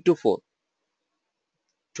 into 4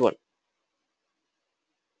 12,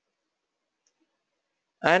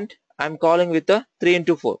 and I'm calling with a 3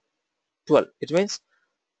 into 4 12, it means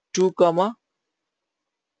 2 comma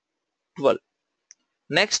 12.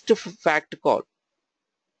 Next fact call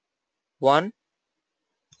 1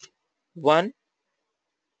 1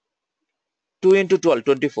 2 into 12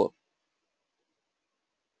 24,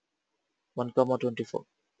 1 comma 24,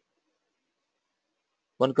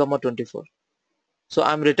 1 comma 24. So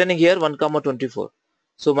I'm returning here 1 comma 24,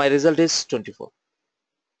 so my result is 24,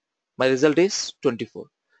 my result is 24,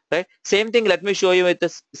 right? Same thing, let me show you with a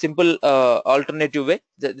simple alternative way,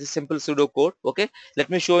 the simple pseudo code, okay. Let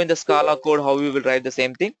me show in the Scala code how we will write the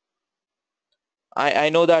same thing. I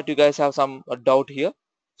know that you guys have some doubt here.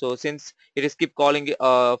 So since it is keep calling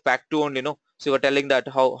fact 2 only, so you are telling that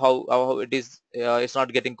how it is, it's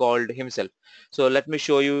not getting called himself. So let me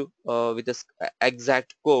show you with this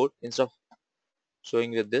exact code instead of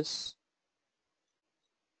showing with this.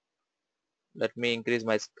 Let me increase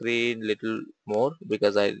my screen little more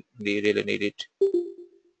because I really need it.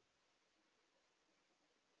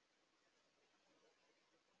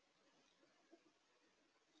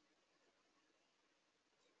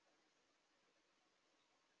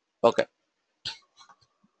 Okay.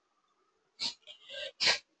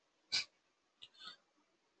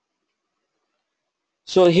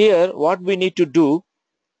 So here what we need to do,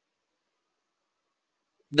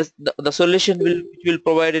 the solution which will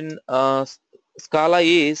provide in Scala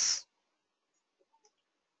is,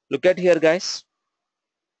 look at here guys,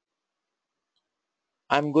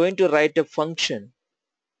 I'm going to write a function.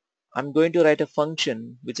 I'm going to write a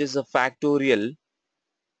function which is a factorial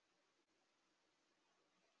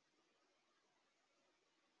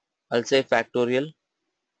I'll say factorial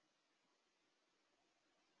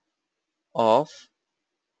of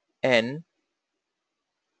n,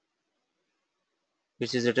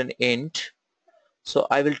 which is written int. So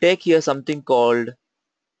I will take here something called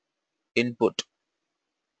input.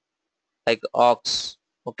 like ox,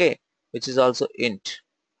 okay, which is also int,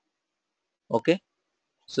 okay.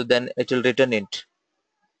 So then it will return int,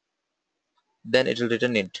 then it will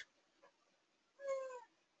return int.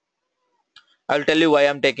 I'll tell you why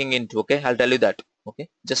I'm taking int, okay, I'll tell you that, okay.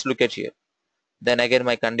 Just look at here. Then again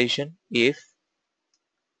my condition, if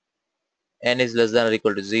n is less than or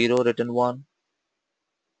equal to 0, return 1,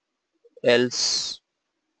 else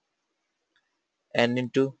n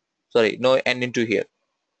into, sorry, no n into here,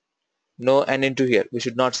 no n into here, we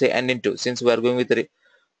should not say n into, since we are going with the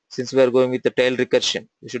tail recursion,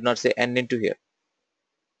 we should not say n into here.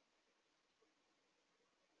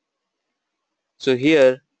 So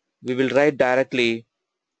here we will write directly,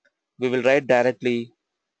 we will write directly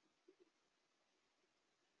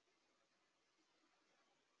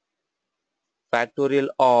factorial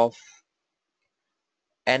of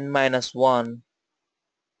n minus 1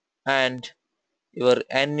 and your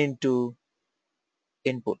n into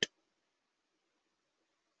input,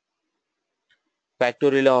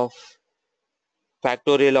 factorial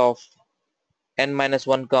of n minus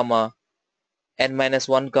 1 comma n minus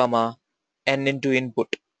 1 comma n into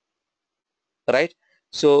input, right?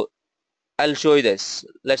 So I'll show you this.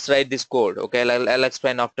 Let's write this code, okay. I'll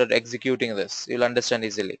explain after executing this, you'll understand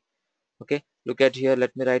easily, okay. Look at here,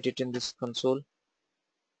 let me write it in this console.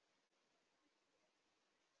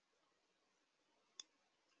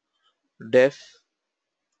 Def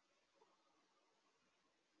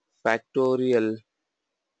factorial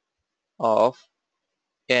of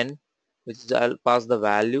n, which is I'll pass the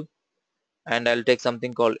value and I'll take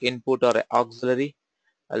something called input or auxiliary.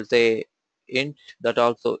 I'll say int, that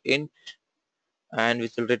also int, and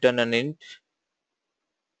which will return an int,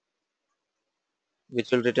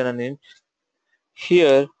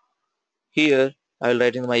 here. I'll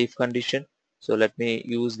write in my if condition. So let me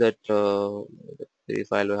use that the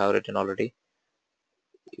file we have written already,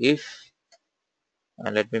 if,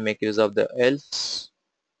 and let me make use of the else,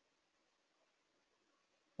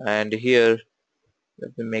 and here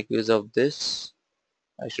let me make use of this.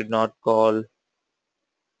 I should not call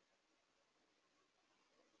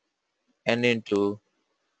n into,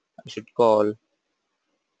 I should call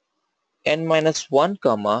n minus 1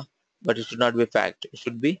 comma, but it should not be fact, it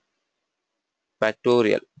should be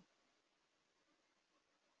factorial,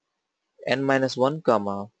 n minus 1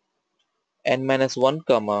 comma n minus 1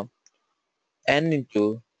 comma n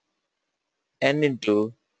into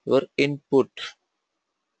your input,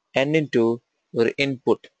 n into your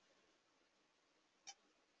input,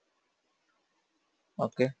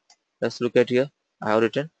 okay. Let's look at here, I have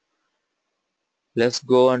written, let's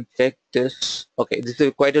go and check this, okay. This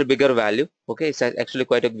is quite a bigger value, okay. It's actually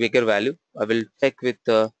quite a bigger value. I will check with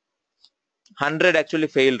 100 actually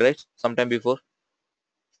failed, right, sometime before,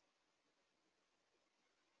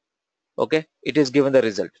 okay. It is given the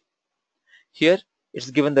result here,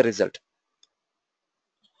 it's given the result.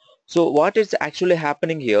 So what is actually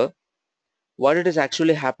happening here, what it is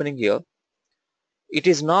actually happening here, it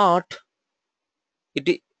is not, it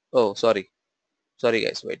is, oh sorry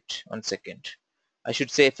guys, wait 1 second. I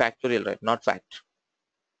should say factorial, right, not fact.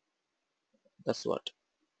 That's what,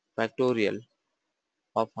 factorial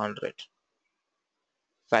of 100,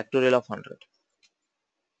 factorial of 100.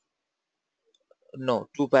 No,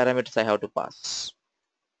 two parameters I have to pass.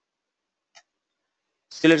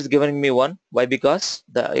 Still it's giving me 1. Why? Because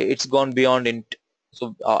it's gone beyond int.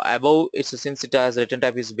 So above, it's since it has return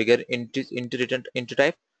type is bigger, into return into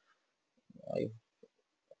type. I,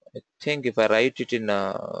 I think if I write it in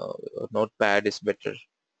notepad is better.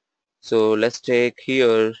 So let's take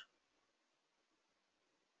here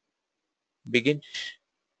begin,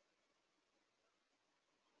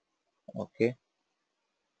 okay.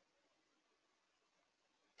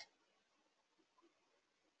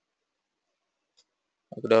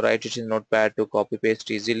 I could have write it in notepad to copy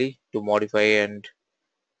paste easily to modify, and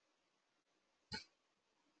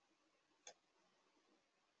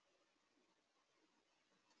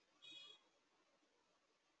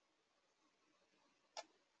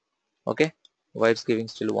okay. Why it's giving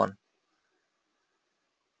still 1?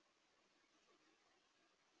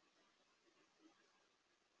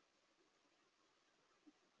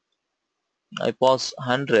 I pause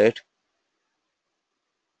 100.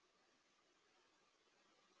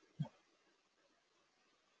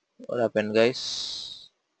 What happened, guys?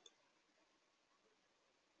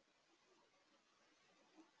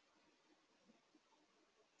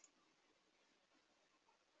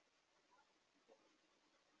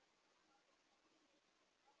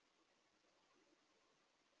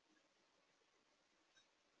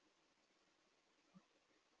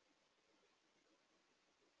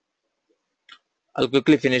 I'll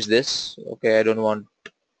quickly finish this, okay. I don't want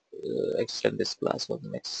extend this class for the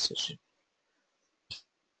next session.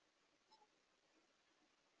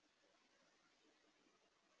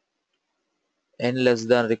 N less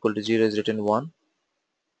than or equal to 0 is written 1.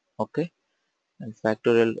 Okay, and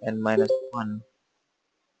factorial n minus 1,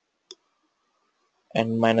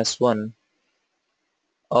 n minus 1.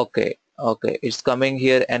 Okay, okay, it's coming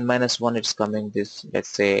here n minus 1, it's coming this, let's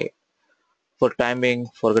say, for timing,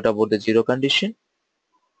 forget about the 0 condition.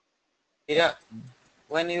 Yeah,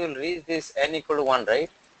 when you will reach this n equal to 1,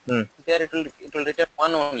 right? Hmm. There it will return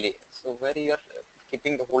 1 only. So where you are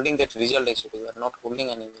keeping the holding that result actually, you are not holding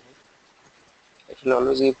anywhere. It will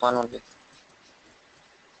always give 1 only.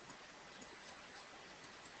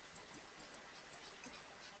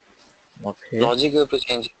 Okay, Logic you have to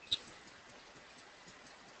change.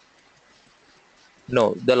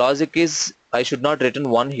 no, the logic is I should not return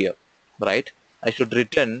 1 here, right? I should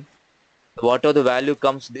return whatever the value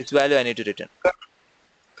comes, this value I need to return.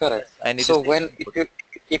 Correct. Yes, I need to So say when input.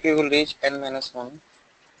 if you will reach n minus 1,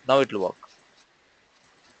 Now it will work.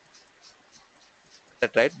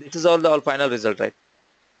 That right? This is all the all final result, right?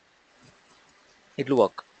 It will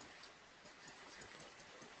work.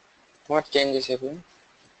 what changes happen?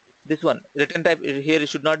 This one return type here it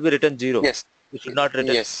should not be written 0. Yes, It should not return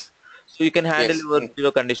 0. yes, So you can handle yes. your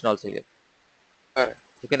 0 condition also here. Correct.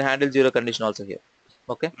 You can handle 0 condition also here.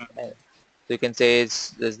 Okay. So you can say it's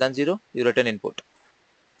less than 0. You return input.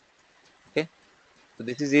 Okay. So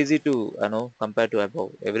this is easy to compare to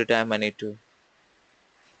above. Every time I need to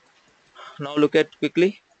now look at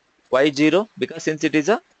quickly. Why 0? Because since it is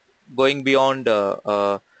a going beyond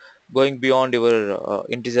going beyond your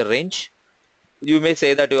integer range, you may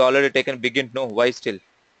say that you already taken big int. No, why still?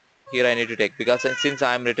 Here I need to take because since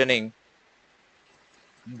I'm returning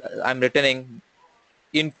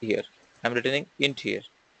int here. I'm returning int here.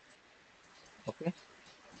 Okay.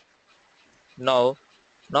 Now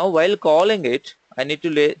while calling it, I need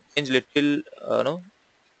to change little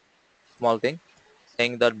small thing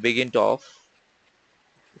saying that big int of.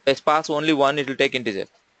 If I pass only one, it will take integer.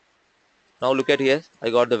 Now look at here. I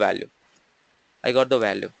got the value. I got the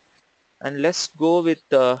value. And let's go with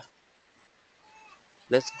it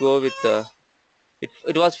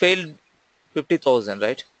was failed 50,000,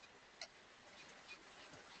 right?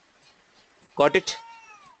 Got it?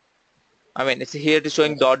 I mean, it's here it is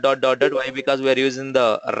showing dot dot dot dot. Why? Because we are using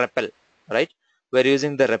the REPL, right? We're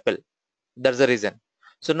using the REPL. That's the reason.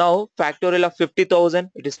 So now factorial of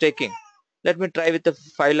 50,000 it is taking. Let me try with the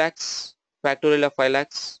 5 lakhs. Factorial of 5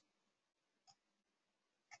 lakhs.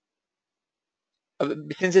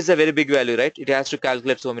 Since it's a very big value, right? It has to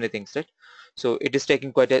calculate so many things, right? So it is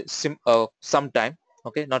taking quite a some time.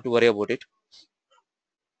 Okay, not to worry about it.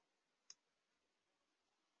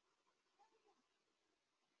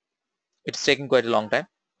 It's taking quite a long time.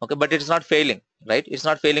 Okay, but it's not failing, right? It's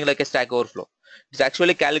not failing like a Stack Overflow. It's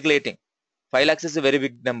actually calculating. 5 lakhs is a very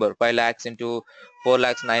big number. 5 lakhs into 4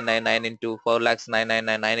 lakhs 999 into 4 lakhs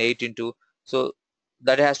 99998 into, so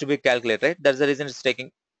that has to be calculated, right? That's the reason it's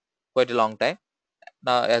taking quite a long time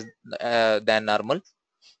now as than normal.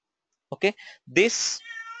 Okay, this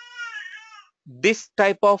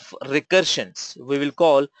type of recursions we will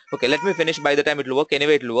call. Okay, let me finish. By the time it will work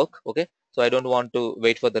anyway, it will work. Okay, so I don't want to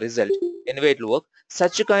wait for the result. Anyway, it will work.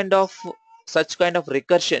 Such kind of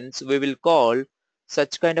recursions we will call.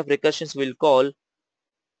 Such kind of recursions we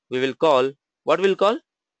will call what we'll call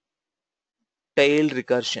tail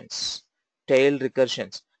recursions. Tail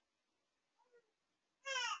recursions.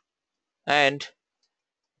 And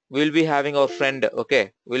we'll be having our friend.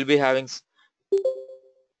 Okay, we'll be having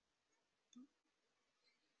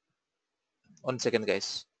 1 second,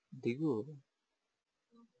 guys. దిగు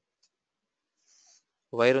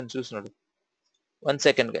వైరం చూస్తున్నాడు. 1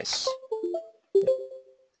 second, guys.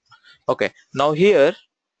 Okay, now here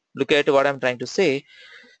look at what I'm trying to say.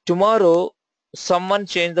 Tomorrow someone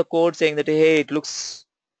changed the code saying that, hey, it looks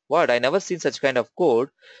what, I never seen such kind of code.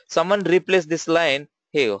 Someone replaced this line.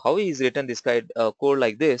 Hey, how is written this kind code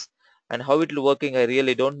like this, and how it will working, I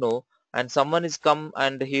really don't know. And someone is come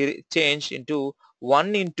and he changed into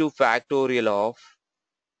 1 into factorial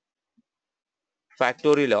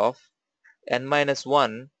of n minus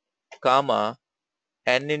 1 comma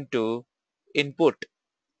n into input.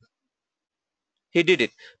 He did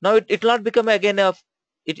it. Now it will not become again a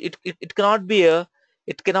it cannot be a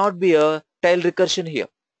tail recursion here.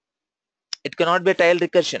 It cannot be a tail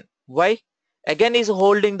recursion. Why? Again is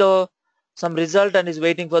holding the some result and is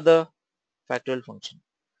waiting for the factorial function.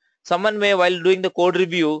 Someone may, while doing the code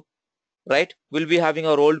review, right, will be having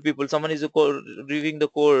our old people, someone is reviewing the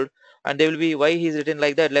code, and they will be, why he's written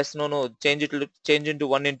like that, let's no change into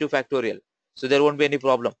 1 into factorial, so there won't be any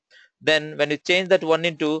problem. Then when you change that 1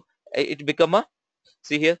 into, it become a,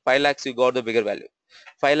 see here, 5 lakhs you got the bigger value,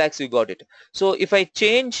 5 lakhs you got it. So if I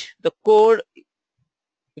change the code,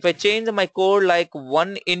 if I change my code like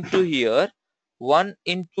 1 into here, 1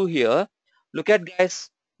 into here, look at guys,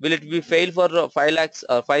 will it be fail for 5 lakhs,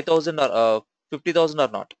 5,000 or 50,000 or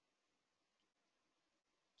not?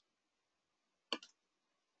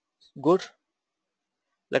 Good.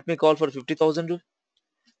 Let me call for 50,000.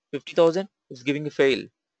 50,000 is giving a fail.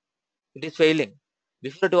 It is failing.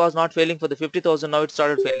 Before it was not failing for the 50,000, now it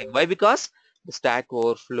started failing. Why? Because the stack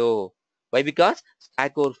overflow. Why? Because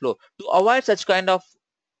stack overflow. To avoid such kind of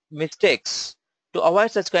mistakes, to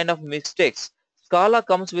avoid such kind of mistakes, Scala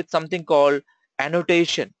comes with something called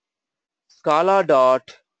annotation. Scala dot,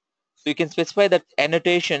 so you can specify that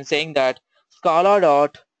annotation saying that Scala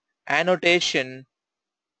dot annotation,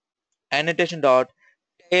 annotation dot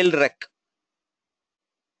tail rec,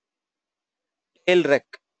 tail rec.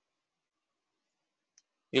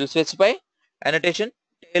 You'll specify annotation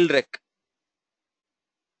tail rec.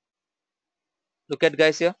 Look at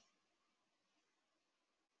guys here.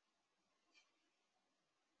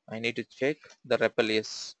 I need to check the REPL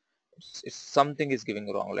is something is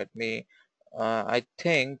giving wrong. Let me. I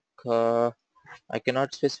think I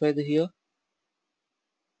cannot specify the here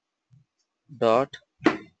dot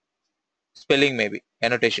spelling, maybe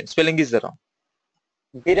annotation spelling is the wrong.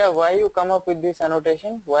 Bira, why you come up with this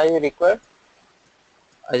annotation? Why you require?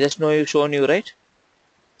 I just know you shown you right.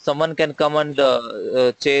 Someone can come and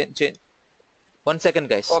So, change. 1 second,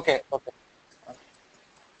 guys. okay, okay.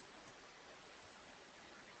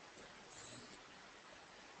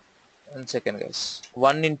 1 second, guys.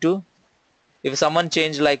 1 into, if someone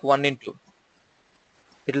change like 1 into,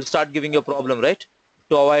 it will start giving you a problem, right?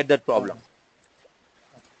 To avoid that problem.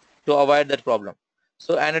 Mhm. To avoid that problem.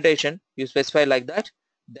 So annotation, you specify like that.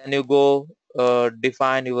 Then you go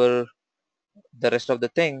define your the rest of the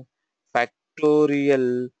thing.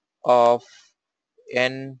 Factorial of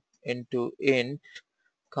n into int,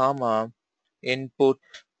 comma, input.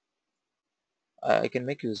 I can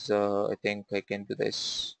make use. I think I can do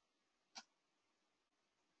this.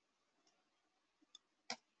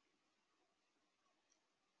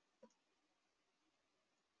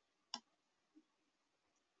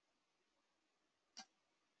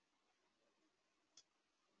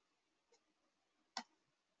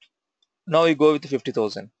 Now you go with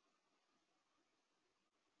 50,000.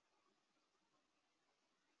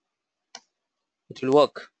 It will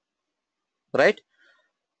work, right?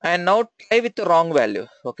 And now try with the wrong value.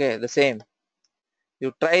 Okay, the same.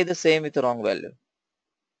 You try the same with the wrong value.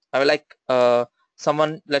 I will like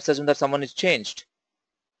someone. Let's assume that someone is changed.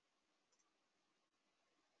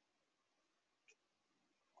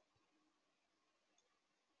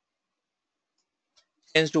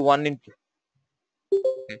 Change to 1 into.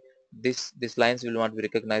 Okay. These lines will not be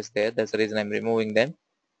recognized there. That's the reason I'm removing them.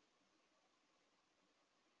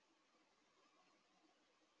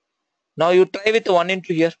 Now you try with 1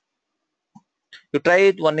 into here. You try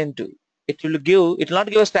it 1 into. It will give. It will not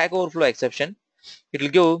give a stack overflow exception. It will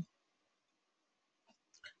give.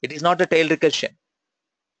 It is not a tail recursion.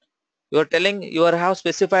 You are telling you are have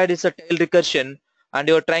specified it's a tail recursion, and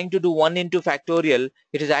you are trying to do 1 into factorial.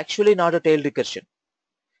 It is actually not a tail recursion.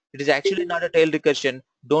 It is actually not a tail recursion.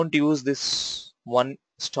 Don't use this 1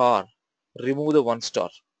 star. Remove the 1 star.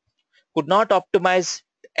 Could not optimize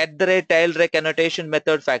at the rate tail rec annotation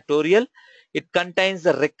method factorial. It contains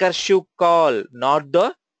the recursive call, not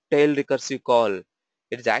the tail recursive call.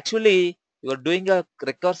 It is actually you are doing a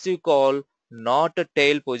recursive call, not a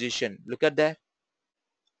tail position. Look at that.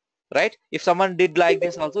 Right? If someone did like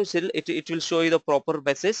this also, still it will show you the proper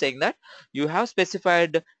message saying that you have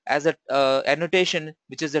specified as a annotation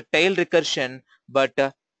which is a tail recursion, but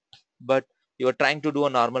you are trying to do a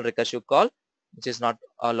normal recursive call which is not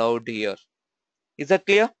allowed here. Is that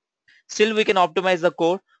clear? Still we can optimize the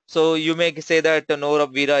code. So you may say that no,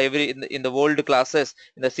 Veera, every in the old classes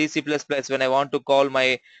in the C++, when I want to call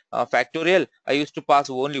my factorial, I used to pass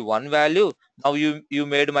only one value. Now you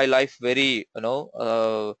made my life very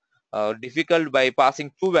difficult by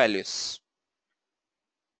passing two values.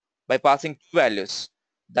 By passing two values,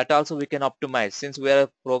 that also we can optimize. Since we are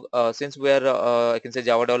I can say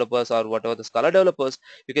Java developers or whatever the Scala developers,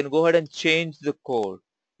 you can go ahead and change the code.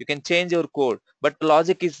 You can change your code, but the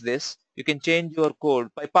logic is this: you can change your code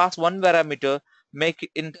by pass one parameter, make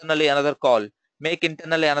internally another call, make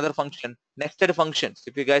internally another function, nested functions.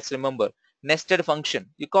 If you guys remember, nested function,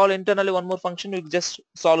 you call internally one more function, you just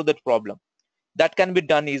solve that problem. That can be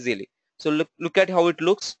done easily. So look at how it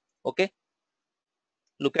looks. Okay,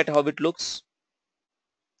 look at how it looks.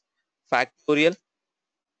 Factorial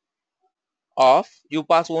of, you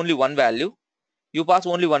pass only one value, you pass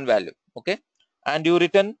only one value, okay, and you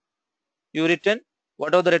return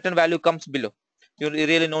whatever the return value comes below. You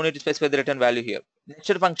really no need to specify the return value here.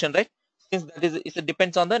 Nested function, right? Since that is it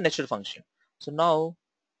depends on the nested function. So now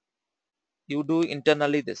you do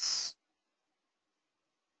internally this.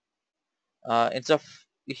 Instead of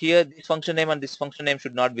here this function name and this function name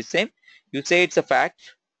should not be same. You say it's a fact.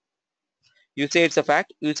 You say it's a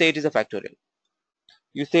fact. You say it is a factorial.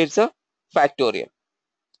 You say it's a factorial.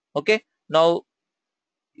 Okay. Now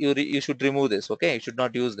you should remove this. Okay. You should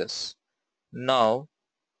not use this. Now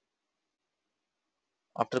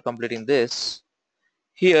after completing this,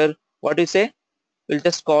 here what do you say? We'll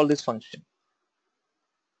just call this function.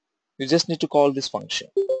 You just need to call this function.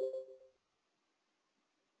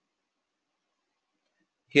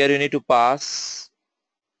 Here you need to pass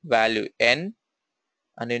value n,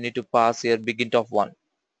 and you need to pass here big int of 1.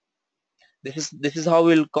 This is how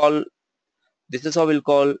we'll call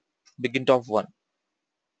big int of 1.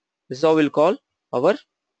 This is how we'll call our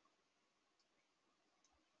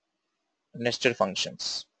nested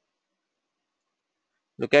functions.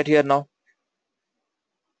 Look at here now.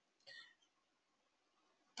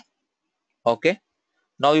 Okay.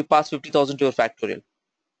 Now you pass 50,000 to your factorial.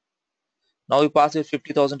 Now you pass your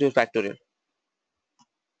 50,000 to your factorial.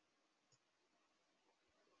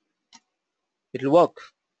 It will work.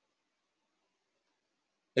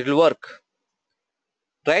 It will work.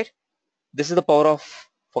 Right? This is the power of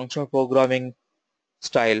functional programming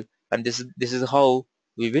style, and this is how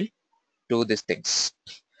we will do these things.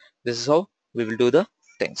 This is how we will do the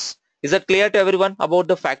things. Is that clear to everyone about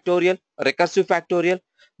the factorial, recursive factorial?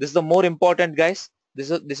 This is the more important, guys. This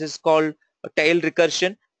is called a tail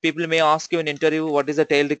recursion. People may ask you in interview what is a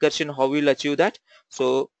tail recursion, how we will achieve that.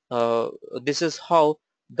 So this is how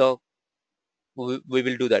the we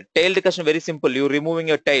will do that. Tail recursion, very simple. You're removing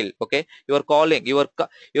your tail. Okay, you are calling, you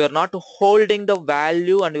are not holding the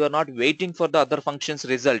value, and you are not waiting for the other function's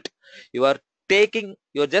result. You are taking,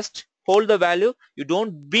 you just hold the value. You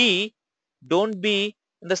don't be in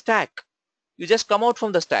the stack. You just come out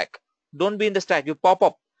from the stack. Don't be in the stack. You pop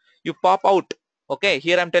up, you pop out. Okay,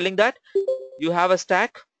 here I'm telling that you have a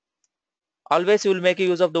stack. Always you will make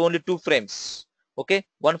use of the only two frames. Okay,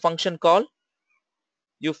 one function call,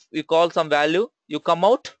 you call some value, you come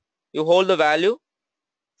out, you hold the value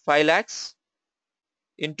 5 lakhs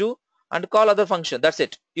into and call other function. That's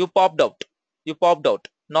it. You popped out.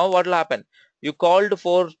 Now what will happen? You called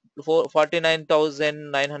for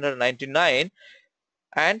 49,999,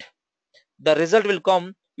 and the result will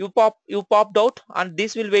come. You popped out, and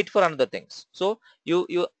this will wait for another things. So you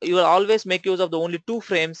will always make use of the only two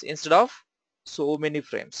frames instead of so many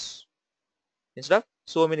frames. It's a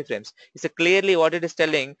clearly what it is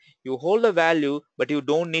telling. You hold the value, but you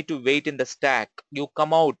don't need to wait in the stack. You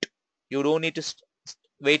come out. You don't need to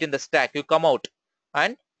wait in the stack. You come out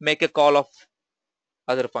and make a call of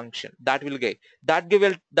other function. That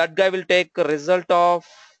guy will take a result of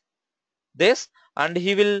this, and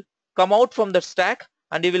he will come out from the stack,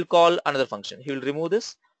 and he will call another function. He will remove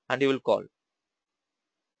this, and he will call.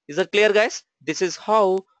 Is that clear, guys? This is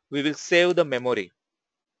how we will save the memory.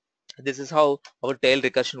 This is how our tail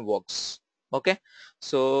recursion works. Okay,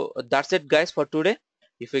 so that's it, guys, for today.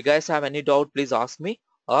 If you guys have any doubt, please ask me,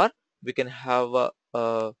 or we can have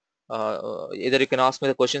either you can ask me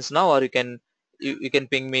the questions now, or you can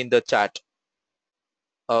ping me in the chat.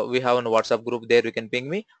 We have a WhatsApp group there. You can ping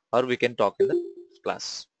me, or we can talk in the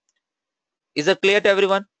class. Is that clear to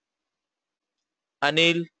everyone?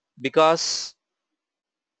 Anil, because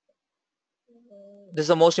this is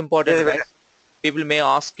the most important, Yes, guys. People may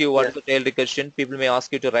ask you what yeah. is the tail recursion. People may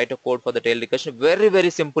ask you to write a code for the tail recursion. Very, very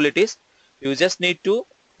simple it is. You just need to,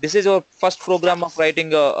 this is your first program of writing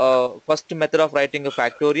first method of writing a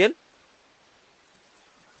factorial.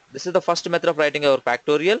 This is the first method of writing our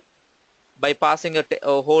factorial by passing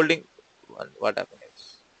holding, what happened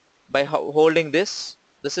is, by holding this.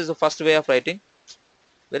 This is the first way of writing.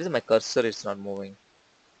 Where is my cursor? It's not moving.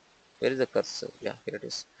 Where is the cursor? Yeah, here it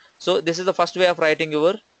is. So this is the first way of writing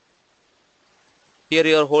your, here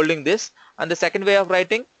you are holding this, and the second way of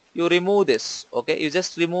writing, you remove this. Okay, you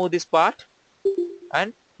just remove this part,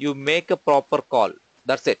 and you make a proper call.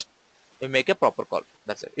 That's it. You make a proper call.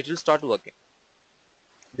 That's it. It will start working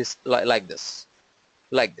this like this,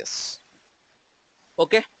 like this.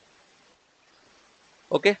 Okay,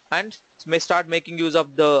 and may start making use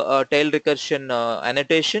of the tail recursion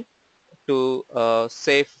annotation to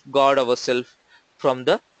safeguard ourselves from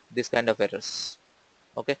this kind of errors.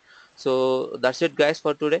 Okay, so that's it, guys,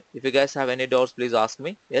 for today. If you guys have any doubts, please ask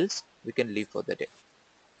me, else we can leave for the day.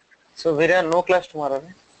 So we have no class tomorrow,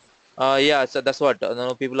 right? Yeah, so that's what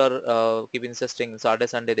no, people are keep insisting Saturday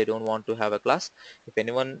Sunday they don't want to have a class. If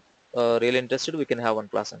anyone really interested, we can have one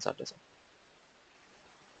class on Saturday Sunday.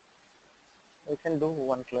 We can do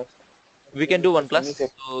one class. We We can do need to one finish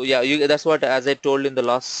it. class. So yeah, that's what as I told in the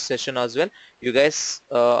last session as well. You guys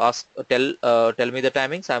tell me the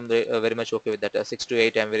timings. I'm very much okay with that. 6 to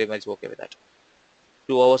 8. I'm very much okay with that.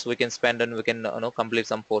 2 hours we can spend and we can complete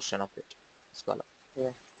some portion of it. Scala.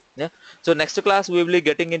 Yeah. Yeah. So next class we will be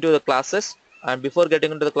getting into the classes. And before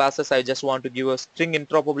getting into the classes, I just want to give a string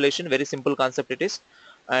interoperability. Very simple concept it is.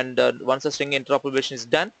 And once the string interoperability is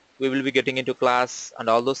done, we will be getting into class and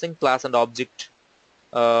all those things, class and object.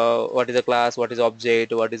 What is a class, what is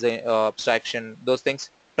object, what is a abstraction, those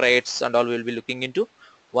things, traits and all we'll be looking into.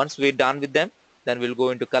 Once we're done with them, then we'll go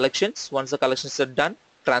into collections. Once the collections are done,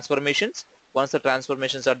 transformations. Once the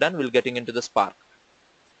transformations are done, we'll getting into the Spark.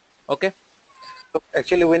 Okay. So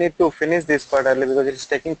actually, we need to finish this part early because it's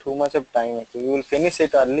taking too much of time. Actually, we will finish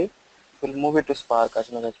it early. We'll move it to Spark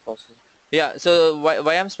as much as possible. Yeah, so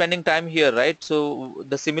why I'm spending time here, right? So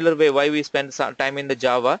the similar way why we spend some time in the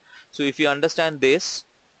Java. So if you understand this,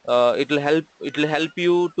 it will help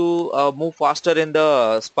you to move faster in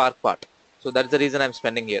the Spark part. So that's the reason I'm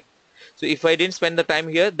spending here. So if I didn't spend the time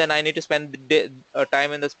here, then I need to spend the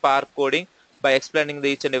time in the Spark coding by explaining the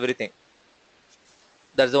each and everything.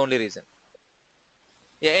 That's the only reason.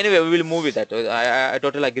 Yeah. Anyway, we will move with that. I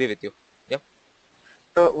totally agree with you. Yeah.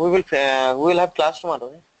 So we will have class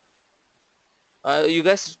tomorrow. Right? You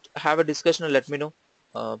guys have a discussion and let me know.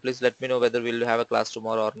 Please let me know whether we'll have a class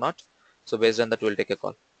tomorrow or not. So based on that, we'll take a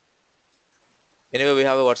call. Anyway, we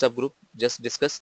have a WhatsApp group. Just discuss.